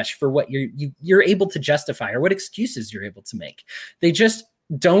for much for what you're able to justify or what excuses you're able to make. They just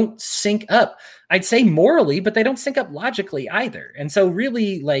don't sync up. I'd say morally, but they don't sync up logically either. And so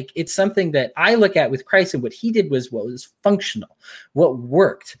really, like, it's something that I look at with Christ, and what he did was what was functional, what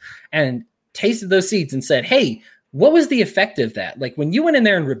worked, and tasted those seeds and said, hey, what was the effect of that? Like, when you went in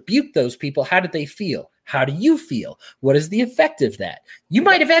there and rebuked those people, how did they feel? How do you feel? What is the effect of that? You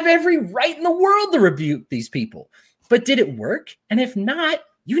might have had every right in the world to rebuke these people, but did it work? And if not,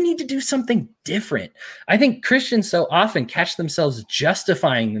 you need to do something different. I think Christians so often catch themselves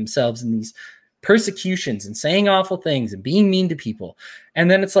justifying themselves in these persecutions and saying awful things and being mean to people.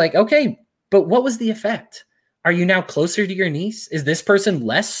 And then it's like, okay, but what was the effect? Are you now closer to your niece? Is this person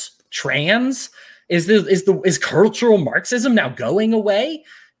less trans? Is cultural Marxism now going away?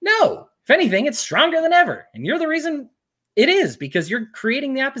 No. If anything, it's stronger than ever. And you're the reason it is, because you're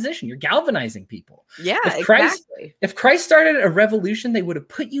creating the opposition. You're galvanizing people. Yeah, exactly. If Christ started a revolution, they would have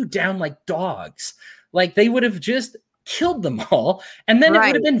put you down like dogs. Like, they would have just killed them all. And then it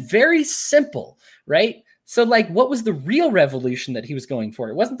would have been very simple, right? So, like, what was the real revolution that he was going for?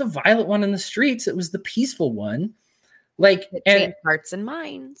 It wasn't the violent one in the streets. It was the peaceful one. Like, and hearts and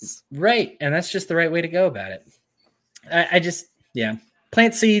minds. Right. And that's just the right way to go about it. I just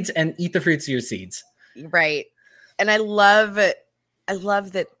plant seeds and eat the fruits of your seeds. Right. And I love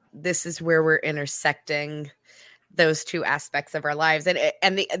that this is where we're intersecting those two aspects of our lives. And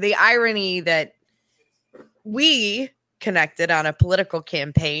the irony that we connected on a political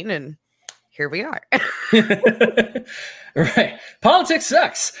campaign, and here we are. Right. Politics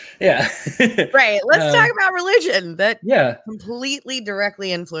sucks. Yeah. Right. Let's talk about religion that completely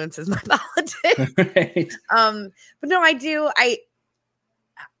directly influences my politics. Right. But no, I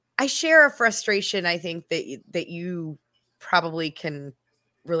share a frustration, I think that you probably can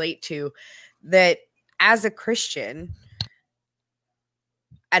relate to, that as a Christian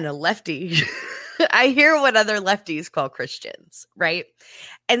and a lefty, I hear what other lefties call Christians, right?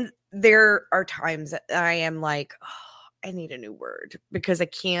 And there are times that I am like, oh, I need a new word because I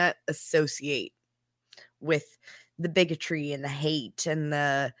can't associate with the bigotry and the hate and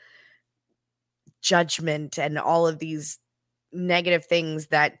the judgment and all of these negative things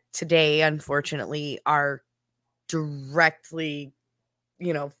that today, unfortunately, are directly,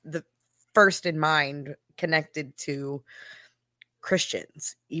 the first in mind connected to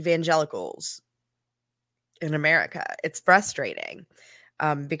Christians, evangelicals in America. It's frustrating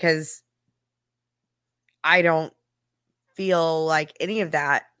because I don't feel like any of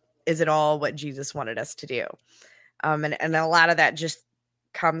that is at all what Jesus wanted us to do. And a lot of that just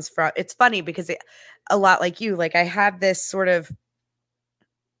comes from, it's funny because a lot like you, like I have this sort of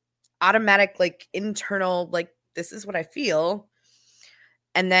automatic, like internal, like this is what I feel.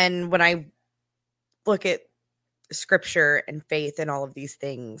 And then when I look at scripture and faith and all of these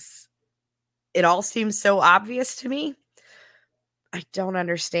things, it all seems so obvious to me. I don't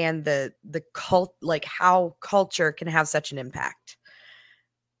understand the cult, like how culture can have such an impact.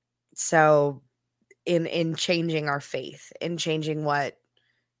 So in changing our faith, in changing what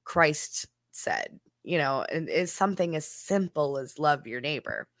Christ said, and is something as simple as love your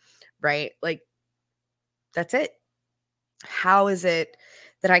neighbor, right? Like that's it. How is it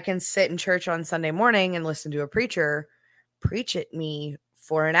that I can sit in church on Sunday morning and listen to a preacher preach at me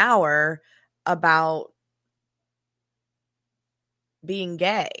for an hour about being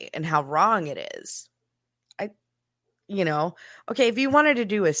gay and how wrong it is? Okay, if you wanted to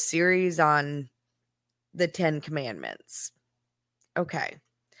do a series on the 10 Commandments, okay,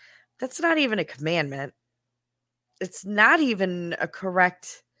 that's not even a commandment. It's not even a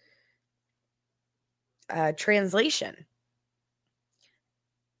correct translation.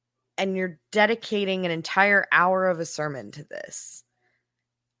 And you're dedicating an entire hour of a sermon to this.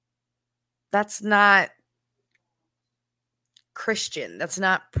 That's not Christian. That's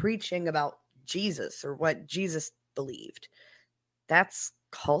not preaching about Jesus or what Jesus believed. That's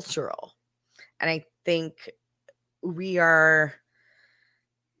cultural. And I think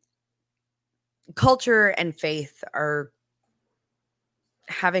culture and faith are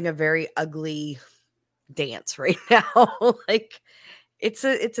having a very ugly dance right now. Like it's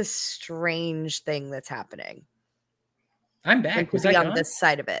a strange thing that's happening. I'm back. Was I on this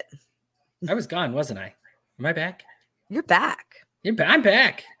side of it? I was gone, wasn't I? Am I back? You're back. I'm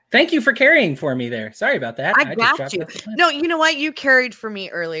back. Thank you for carrying for me there. Sorry about that. I got you. No, you know what? You carried for me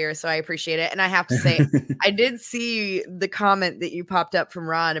earlier, so I appreciate it. And I have to say, I did see the comment that you popped up from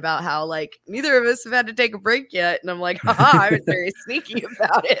Ron about how, like, neither of us have had to take a break yet. And I'm like, haha, I was very sneaky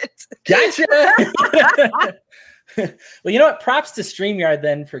about it. Gotcha. Well, you know what? Props to StreamYard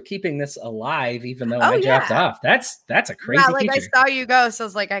then for keeping this alive, even though I dropped off. That's a crazy feature. I saw you go, so I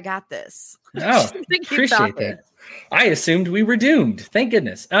was like, I got this. Oh, appreciate that. I assumed we were doomed. Thank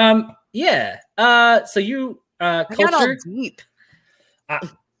goodness. Yeah. So you I got all deep.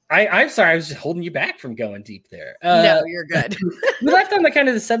 I'm sorry, I was just holding you back from going deep there. No, you're good. We left on the kind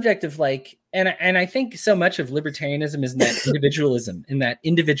of the subject of like, and I think so much of libertarianism is in that individualism, in that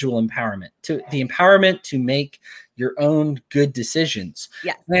individual empowerment, to the empowerment to make your own good decisions.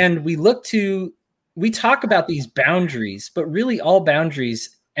 Yeah. And we talk about these boundaries, but really all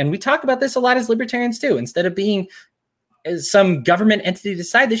boundaries, and we talk about this a lot as libertarians too, instead of being some government entity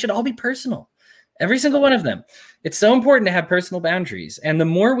decide, they should all be personal. Every single one of them. It's so important to have personal boundaries. And the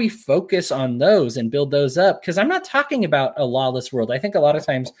more we focus on those and build those up, because I'm not talking about a lawless world. I think a lot of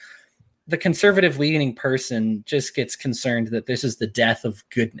times the conservative leaning person just gets concerned that this is the death of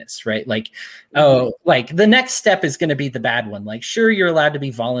goodness, right? Like, oh, like the next step is going to be the bad one. Like, sure, you're allowed to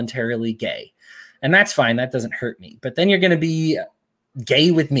be voluntarily gay. And that's fine. That doesn't hurt me. But then you're going to be gay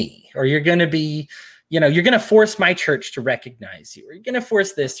with me, or you're going to be, you're going to force my church to recognize you, or you're going to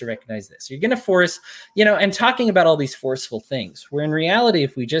force this to recognize this. You're going to force, and talking about all these forceful things, where in reality,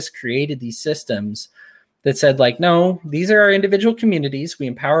 if we just created these systems that said like, no, these are our individual communities. We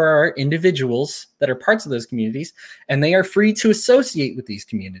empower our individuals that are parts of those communities, and they are free to associate with these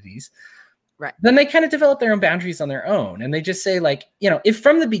communities. Right. Then they kind of develop their own boundaries on their own. And they just say like, if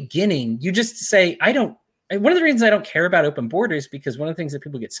from the beginning you just say, I don't one of the reasons I don't care about open borders, because one of the things that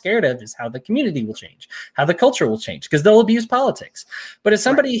people get scared of is how the community will change, how the culture will change, because they'll abuse politics. But as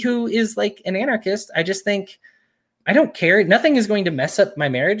somebody who is like an anarchist, I just think I don't care. Nothing is going to mess up my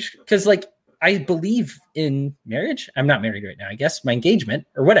marriage, because like I believe in marriage. I'm not married right now, I guess, my engagement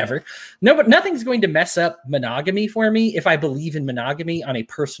or whatever. No, but nothing's going to mess up monogamy for me if I believe in monogamy on a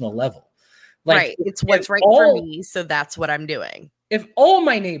personal level. Like, right. It's what's right for me. So that's what I'm doing. If all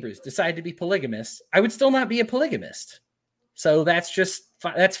my neighbors decide to be polygamists, I would still not be a polygamist. So that's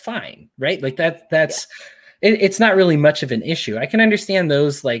fine, right? Like that's it's not really much of an issue. I can understand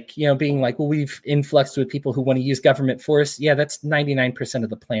those, like, you know, being like, well, we've influxed with people who want to use government force. Yeah, that's 99%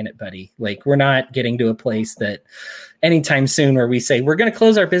 of the planet, buddy. Like, we're not getting to a place that anytime soon where we say we're going to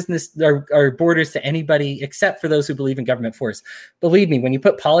close our business, our borders to anybody except for those who believe in government force. Believe me, when you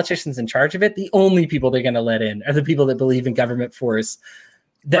put politicians in charge of it, the only people they're going to let in are the people that believe in government force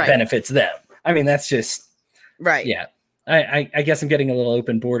that benefits them. I mean, that's just right. Yeah. I guess I'm getting a little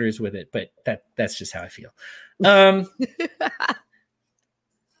open borders with it, but that's just how I feel.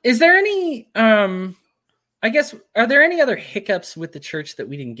 Is there any, I guess, are there any other hiccups with the church that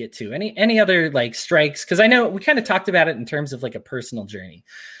we didn't get to? Any other like strikes? Because I know we kind of talked about it in terms of like a personal journey,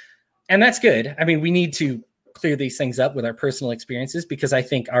 and that's good. I mean, we need to clear these things up with our personal experiences, because I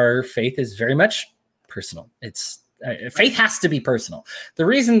think our faith is very much personal. It's faith has to be personal. The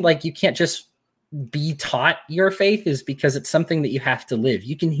reason like you can't just be taught your faith is because it's something that you have to live.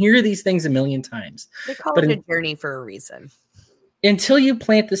 You can hear these things a million times. They call it a journey for a reason. Until you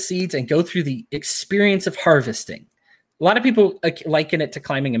plant the seeds and go through the experience of harvesting. A lot of people liken it to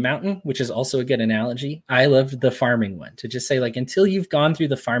climbing a mountain, which is also a good analogy. I love the farming one, to just say like, until you've gone through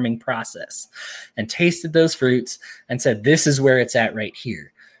the farming process and tasted those fruits and said, this is where it's at right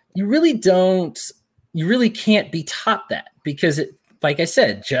here. You really can't be taught that, because it, like I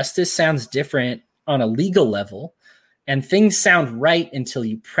said, justice sounds different on a legal level, and things sound right until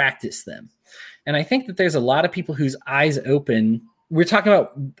you practice them. And I think that there's a lot of people whose eyes open. We're talking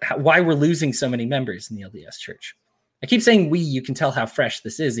about why we're losing so many members in the LDS Church. I keep saying we, you can tell how fresh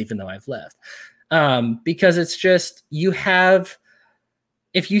this is, even though I've left. Because it's just, if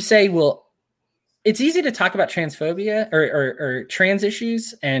you say, well, it's easy to talk about transphobia or trans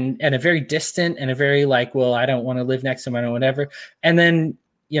issues and a very distant and a very like, well, I don't want to live next to him or whatever. And then,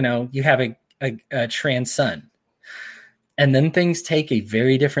 you know, you have a trans son, and then things take a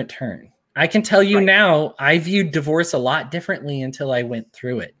very different turn. I can tell you now, I viewed divorce a lot differently until I went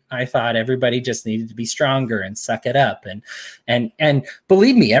through it. I thought everybody just needed to be stronger and suck it up. And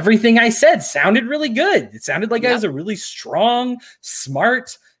believe me, everything I said sounded really good. It sounded like I was a really strong,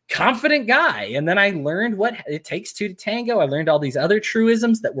 smart, confident guy. And then I learned what it takes two to tango. I learned all these other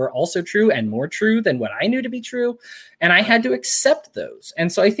truisms that were also true and more true than what I knew to be true. And I had to accept those.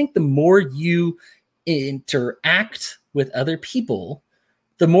 And so I think the more you interact with other people,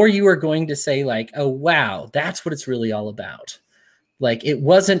 the more you are going to say like, oh, wow, that's what it's really all about. Like, it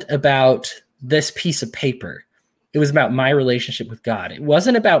wasn't about this piece of paper. It was about my relationship with God. It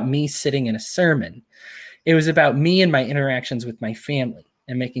wasn't about me sitting in a sermon. It was about me and my interactions with my family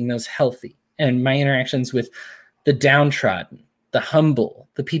and making those healthy, and my interactions with the downtrodden, the humble,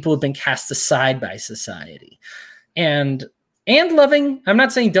 the people who've been cast aside by society, and loving. I'm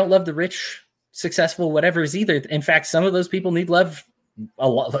not saying don't love the rich, successful, whatever is either. In fact, some of those people need love a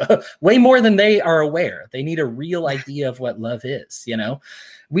lot, way more than they are aware. They need a real idea of what love is. You know,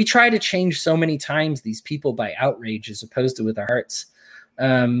 we try to change so many times these people by outrage as opposed to with our hearts.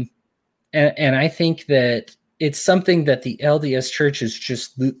 And I think that it's something that the LDS Church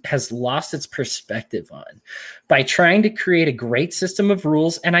has lost its perspective on by trying to create a great system of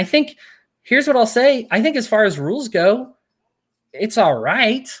rules. And I think, here's what I'll say. I think as far as rules go, it's all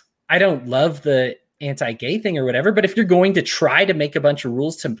right. I don't love the anti-gay thing or whatever, but if you're going to try to make a bunch of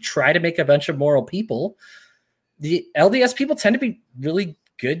rules to try to make a bunch of moral people, the LDS people tend to be really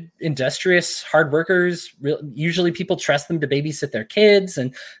good, industrious, hard workers. Usually people trust them to babysit their kids,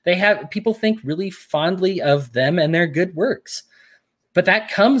 and people think really fondly of them and their good works. But that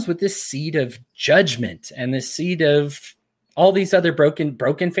comes with this seed of judgment and this seed of all these other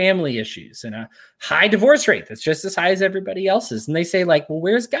broken family issues and a high divorce rate that's just as high as everybody else's. And they say like, well,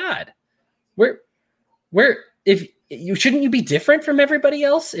 where's God? Shouldn't you be different from everybody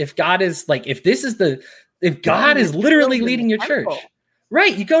else? If God is like, if God is literally leading your church,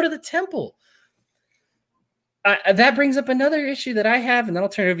 right? You go to the temple. That brings up another issue that I have, and then I'll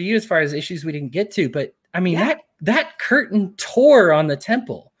turn it over to you as far as issues we didn't get to. But I mean, that curtain tore on the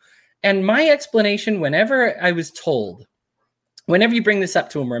temple. And my explanation, whenever I was told, whenever you bring this up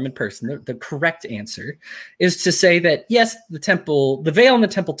to a Mormon person, the correct answer is to say that, yes, the veil in the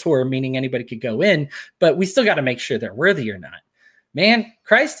temple tore, meaning anybody could go in, but we still got to make sure they're worthy or not. Man,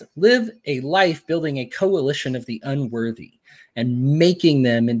 Christ lived a life building a coalition of the unworthy and making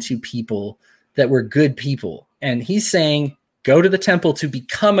them into people that were good people. And he's saying, go to the temple to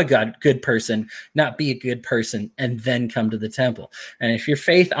become a good person, not be a good person, and then come to the temple. And if your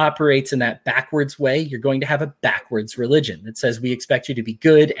faith operates in that backwards way, you're going to have a backwards religion that says we expect you to be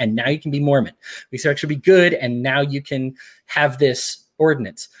good, and now you can be Mormon. We expect you to be good, and now you can have this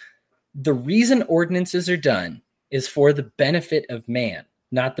ordinance. The reason ordinances are done is for the benefit of man,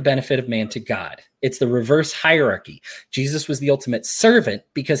 not the benefit of man to God. It's the reverse hierarchy. Jesus was the ultimate servant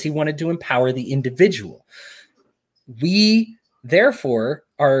because he wanted to empower the individual. We, therefore,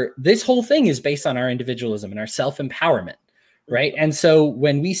 this whole thing is based on our individualism and our self-empowerment, right? And so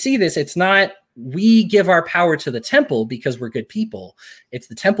when we see this, it's not we give our power to the temple because we're good people. It's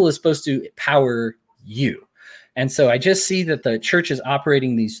the temple is supposed to empower you. And so I just see that the church is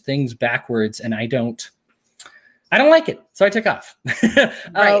operating these things backwards, and I don't like it. So I took off.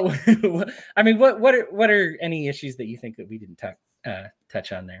 Right. I mean, what are any issues that you think that we didn't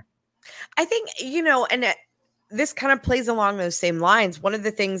touch on there? I think, and this kind of plays along those same lines. One of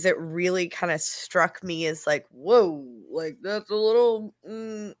the things that really kind of struck me is like, whoa, like that's a little,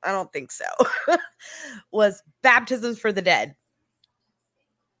 I don't think so, was baptisms for the dead.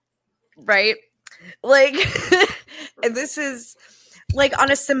 Right? Like, and this is like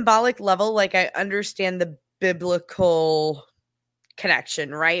on a symbolic level, like I understand the biblical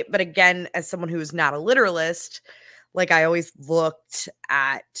connection, right? But again, as someone who is not a literalist, like I always looked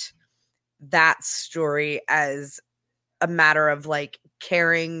at that story as a matter of like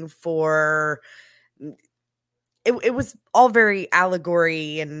caring for it was all very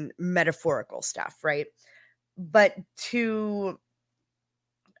allegory and metaphorical stuff, right? But I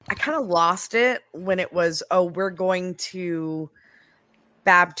kind of lost it when it was, we're going to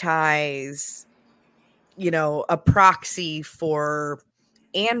baptize, a proxy for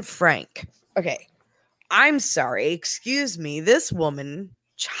Anne Frank. Okay. I'm sorry. Excuse me. This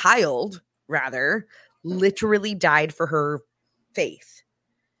child, literally died for her faith.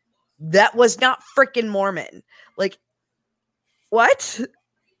 That was not freaking Mormon. Like, what?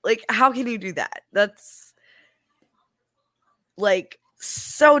 Like, how can you do that? That's like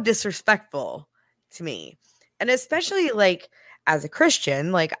so disrespectful to me. And especially like as a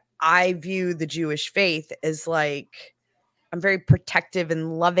Christian, like I view the Jewish faith as like, I'm very protective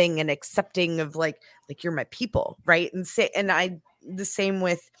and loving and accepting of like you're my people. Right. And I, the same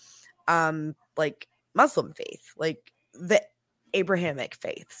with like Muslim faith, like the Abrahamic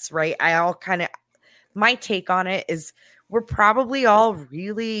faiths, right? My take on it is we're probably all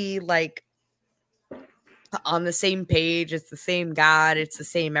really like on the same page. It's the same God. It's the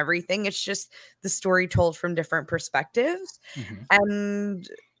same everything. It's just the story told from different perspectives. Mm-hmm. And,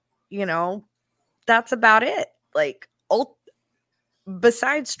 that's about it. Like,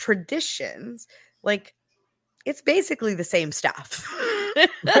 besides traditions, like it's basically the same stuff.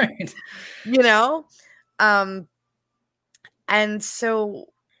 Right. And so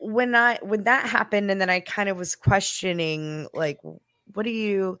when that happened, and then I kind of was questioning, like, what do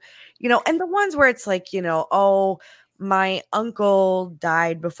you, and the ones where it's like, my uncle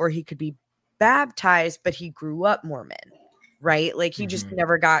died before he could be baptized, but he grew up Mormon, right? Like he just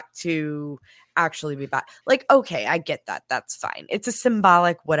never got to actually be baptized. Like, okay, I get that. That's fine. It's a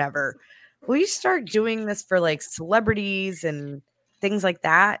symbolic, whatever. Will you start doing this for like celebrities and things like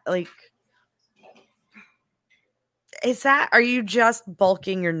that? Like, are you just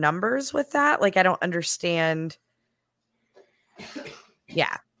bulking your numbers with that? Like, I don't understand.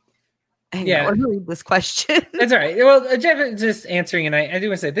 Yeah. I want to read this question. That's all right. Well, Jeff is just answering, and I do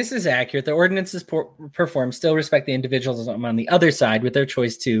want to say this is accurate. The ordinances performed still respect the individuals on the other side with their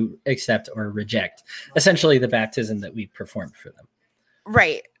choice to accept or reject, essentially the baptism that we performed for them.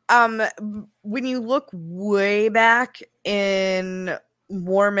 Right. When you look way back in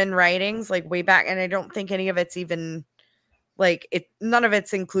Mormon writings, like way back, and I don't think any of it's even like none of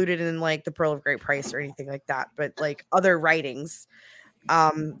it's included in like the Pearl of Great Price or anything like that, but like other writings,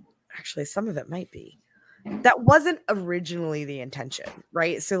 actually some of it might be. That wasn't originally the intention,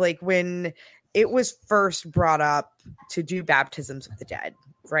 right? So like when it was first brought up to do baptisms of the dead,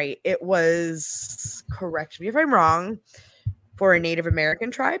 right? It was, correct me if I'm wrong, for a Native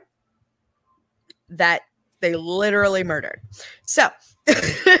American tribe that they literally murdered. So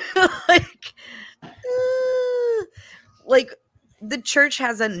like the church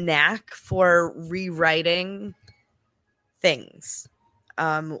has a knack for rewriting things.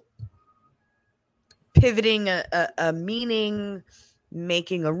 pivoting a meaning,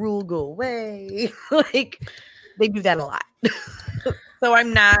 making a rule go away. Like, they do that a lot. So I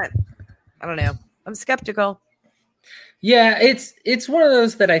don't know. I'm skeptical. Yeah, it's one of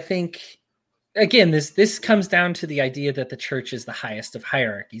those that I think, again, this comes down to the idea that the church is the highest of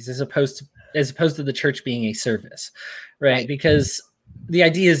hierarchies, as opposed to the church being a service, right? Because the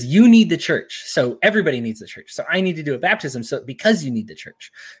idea is you need the church, so everybody needs the church. So I need to do a baptism, so because you need the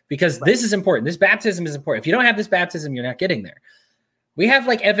church, because this is important. This baptism is important. If you don't have this baptism, you're not getting there. We have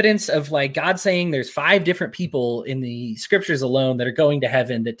like evidence of like God saying there's 5 different people in the scriptures alone that are going to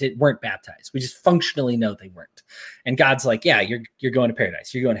heaven that weren't baptized. We just functionally know they weren't. And God's like, yeah, you're going to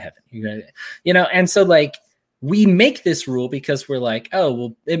paradise. You're going to heaven. You're going to, and so like we make this rule because we're like, oh,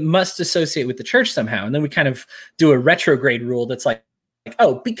 well, it must associate with the church somehow. And then we kind of do a retrograde rule that's like,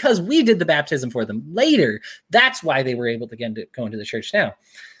 oh, because we did the baptism for them later, that's why they were able to go into the church now.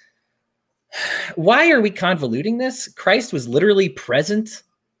 Why are we convoluting this? Christ was literally present,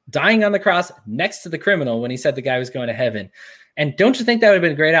 dying on the cross next to the criminal when he said the guy was going to heaven. And don't you think that would have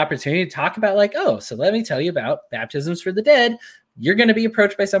been a great opportunity to talk about like, oh, so let me tell you about baptisms for the dead. You're going to be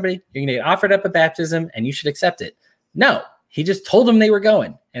approached by somebody. You're going to get offered up a baptism and you should accept it. No, he just told them they were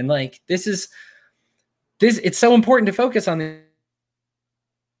going. And like, it's so important to focus on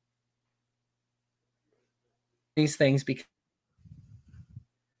these things because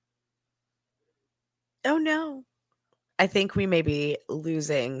oh no, I think we may be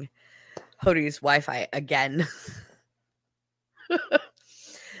losing Hodie's Wi-Fi again.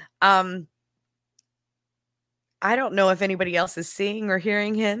 I don't know if anybody else is seeing or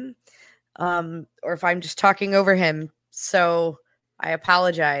hearing him, or if I'm just talking over him. So I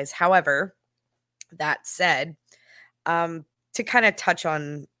apologize. However, that said, to kind of touch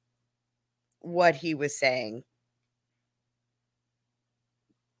on what he was saying.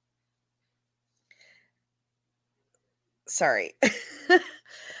 Sorry.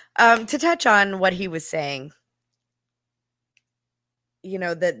 To touch on what he was saying,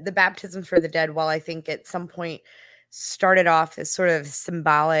 the baptism for the dead, while I think at some point started off as sort of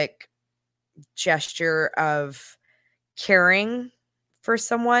symbolic gesture of caring for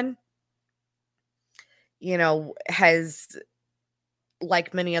someone, has,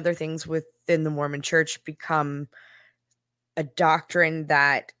 like many other things within the Mormon Church, become a doctrine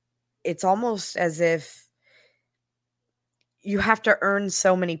that it's almost as if you have to earn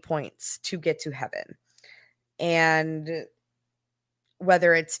so many points to get to heaven. And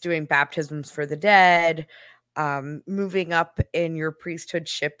whether it's doing baptisms for the dead, moving up in your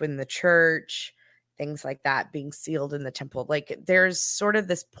priesthoodship in the church, things like that, being sealed in the temple. Like, there's sort of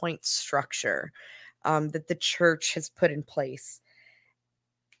this point structure that the church has put in place.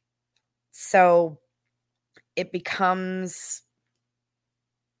 So it becomes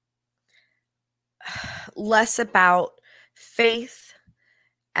less about faith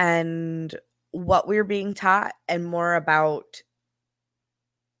and what we're being taught and more about,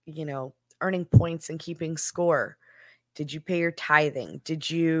 earning points and keeping score. Did you pay your tithing? Did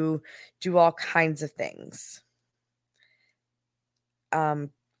you do all kinds of things? Did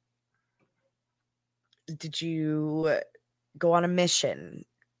you go on a mission?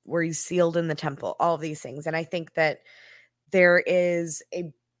 Were you sealed in the temple? All of these things. And I think that there's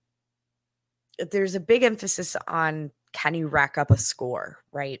a big emphasis on, can you rack up a score,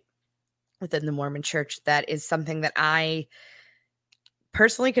 right? Within the Mormon Church. That is something that I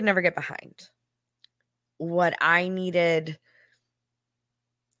personally could never get behind. What I needed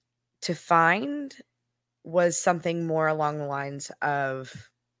to find was something more along the lines of,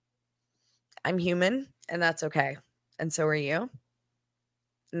 I'm human and that's okay. And so are you.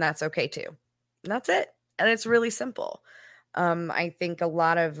 And that's okay too. And that's it. And it's really simple. I think a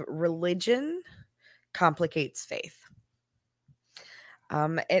lot of religion complicates faith.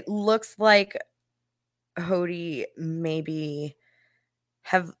 It looks like Hodie maybe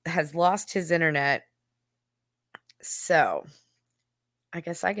has lost his internet. So I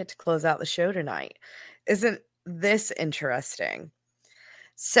guess I get to close out the show tonight. Isn't this interesting?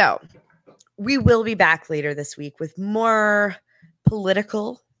 So we will be back later this week with more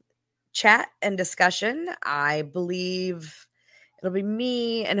political chat and discussion. I believe it'll be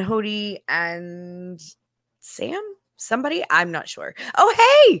me and Hodie and Sam. Somebody? I'm not sure.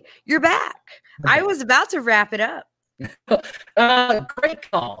 Oh, hey, you're back. I was about to wrap it up.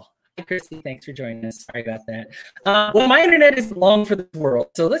 Great call. Hey, Christy, thanks for joining us. Sorry about that. Well, my internet is long for this world,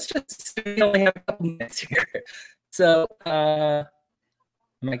 so let's just we only have a couple minutes here. So, am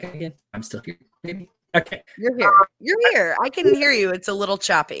I good again? I'm still here. Maybe. Okay. You're here. You're here. I can hear you. It's a little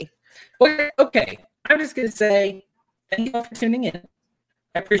choppy. Okay. I'm just gonna say thank you all for tuning in.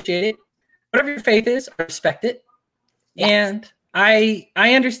 I appreciate it. whatever your faith is, I respect it. Yes. And I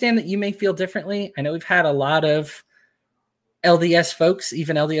understand that you may feel differently. I know we've had a lot of LDS folks,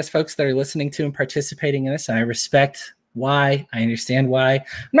 even LDS folks that are listening to and participating in this, and I respect why. I understand why.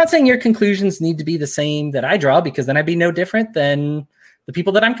 I'm not saying your conclusions need to be the same that I draw, because then I'd be no different than the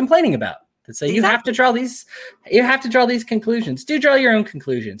people that I'm complaining about that say you have to draw these conclusions. Do draw your own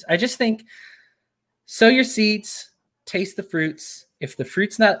conclusions. I just think sow your seeds, taste the fruits. If the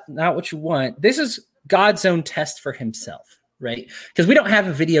fruit's not what you want, this is God's own test for himself, right? Because we don't have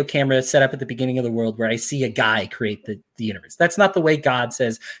a video camera set up at the beginning of the world where I see a guy create the universe. That's not the way God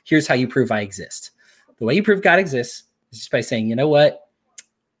says, here's how you prove I exist. The way you prove God exists is just by saying, you know what?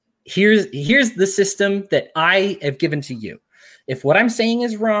 Here's the system that I have given to you. If what I'm saying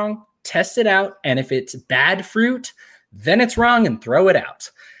is wrong, test it out. And if it's bad fruit, then it's wrong and throw it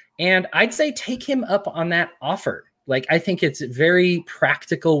out. And I'd say take him up on that offer. Like, I think it's a very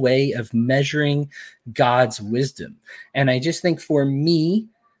practical way of measuring God's wisdom. And I just think for me,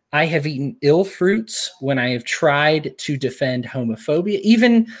 I have eaten ill fruits when I have tried to defend homophobia,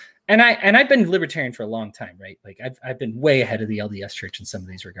 and I've been libertarian for a long time, right? Like I've been way ahead of the LDS church in some of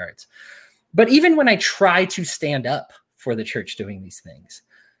these regards. But even when I try to stand up for the church doing these things,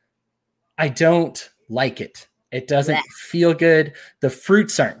 I don't like it. It doesn't feel good. The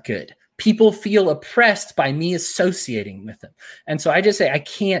fruits aren't good. People feel oppressed by me associating with them. And so I just say, I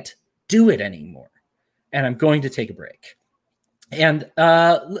can't do it anymore. And I'm going to take a break. And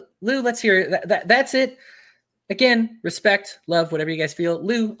Lou, let's hear it. That's it. Again, respect, love, whatever you guys feel.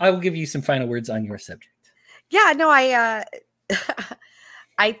 Lou, I will give you some final words on your subject. Yeah, no, I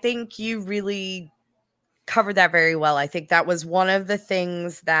think you really covered that very well. I think that was one of the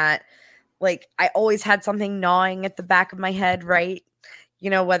things that, like, I always had something gnawing at the back of my head, right? You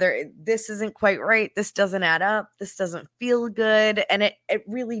know, whether this isn't quite right, this doesn't add up, this doesn't feel good. And it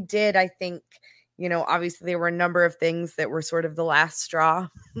really did. I think, you know, obviously there were a number of things that were sort of the last straw.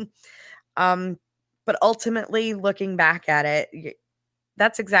 But ultimately, looking back at it,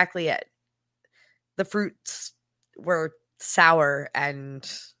 that's exactly it. The fruits were sour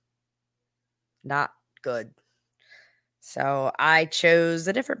and not good. So I chose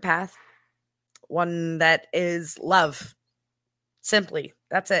a different path, one that is love. Simply,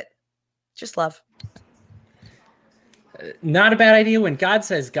 that's it. Just love. Not a bad idea. When God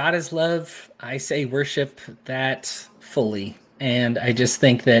says God is love, I say worship that fully. And I just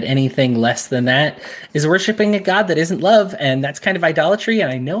think that anything less than that is worshiping a God that isn't love. And that's kind of idolatry.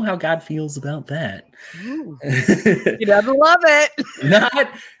 And I know how God feels about that. You never love it.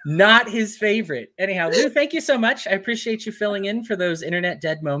 Not his favorite. Anyhow, Lou, thank you so much. I appreciate you filling in for those internet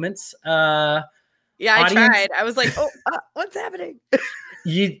dead moments. Yeah, I tried. I was like, what's happening?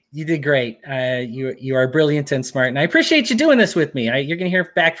 You did great. You are brilliant and smart, and I appreciate you doing this with me. You're going to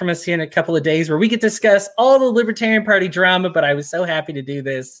hear back from us here in a couple of days where we get to discuss all the Libertarian Party drama, but I was so happy to do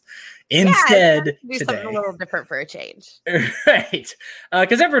this instead do today. Something a little different for a change. Right.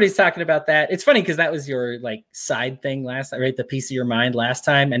 Because everybody's talking about that. It's funny because that was your like side thing last night, right? The piece of your mind last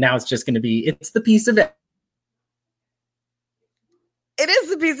time, and now it's just going to be, it's the piece of it. It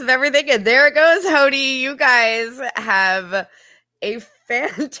is the piece of everything. And there it goes, Hody. You guys have a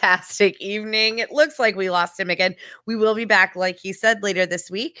fantastic evening. It looks like we lost him again. We will be back, like he said, later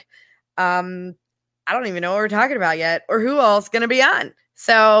this week. I don't even know what we're talking about yet or who else is going to be on.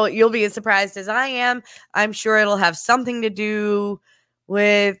 So you'll be as surprised as I am. I'm sure it'll have something to do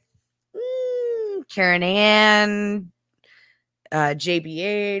with Karen Ann,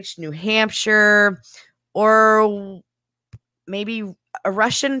 JBH, New Hampshire, or maybe a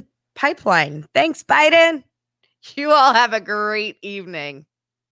Russian pipeline. Thanks, Biden. You all have a great evening.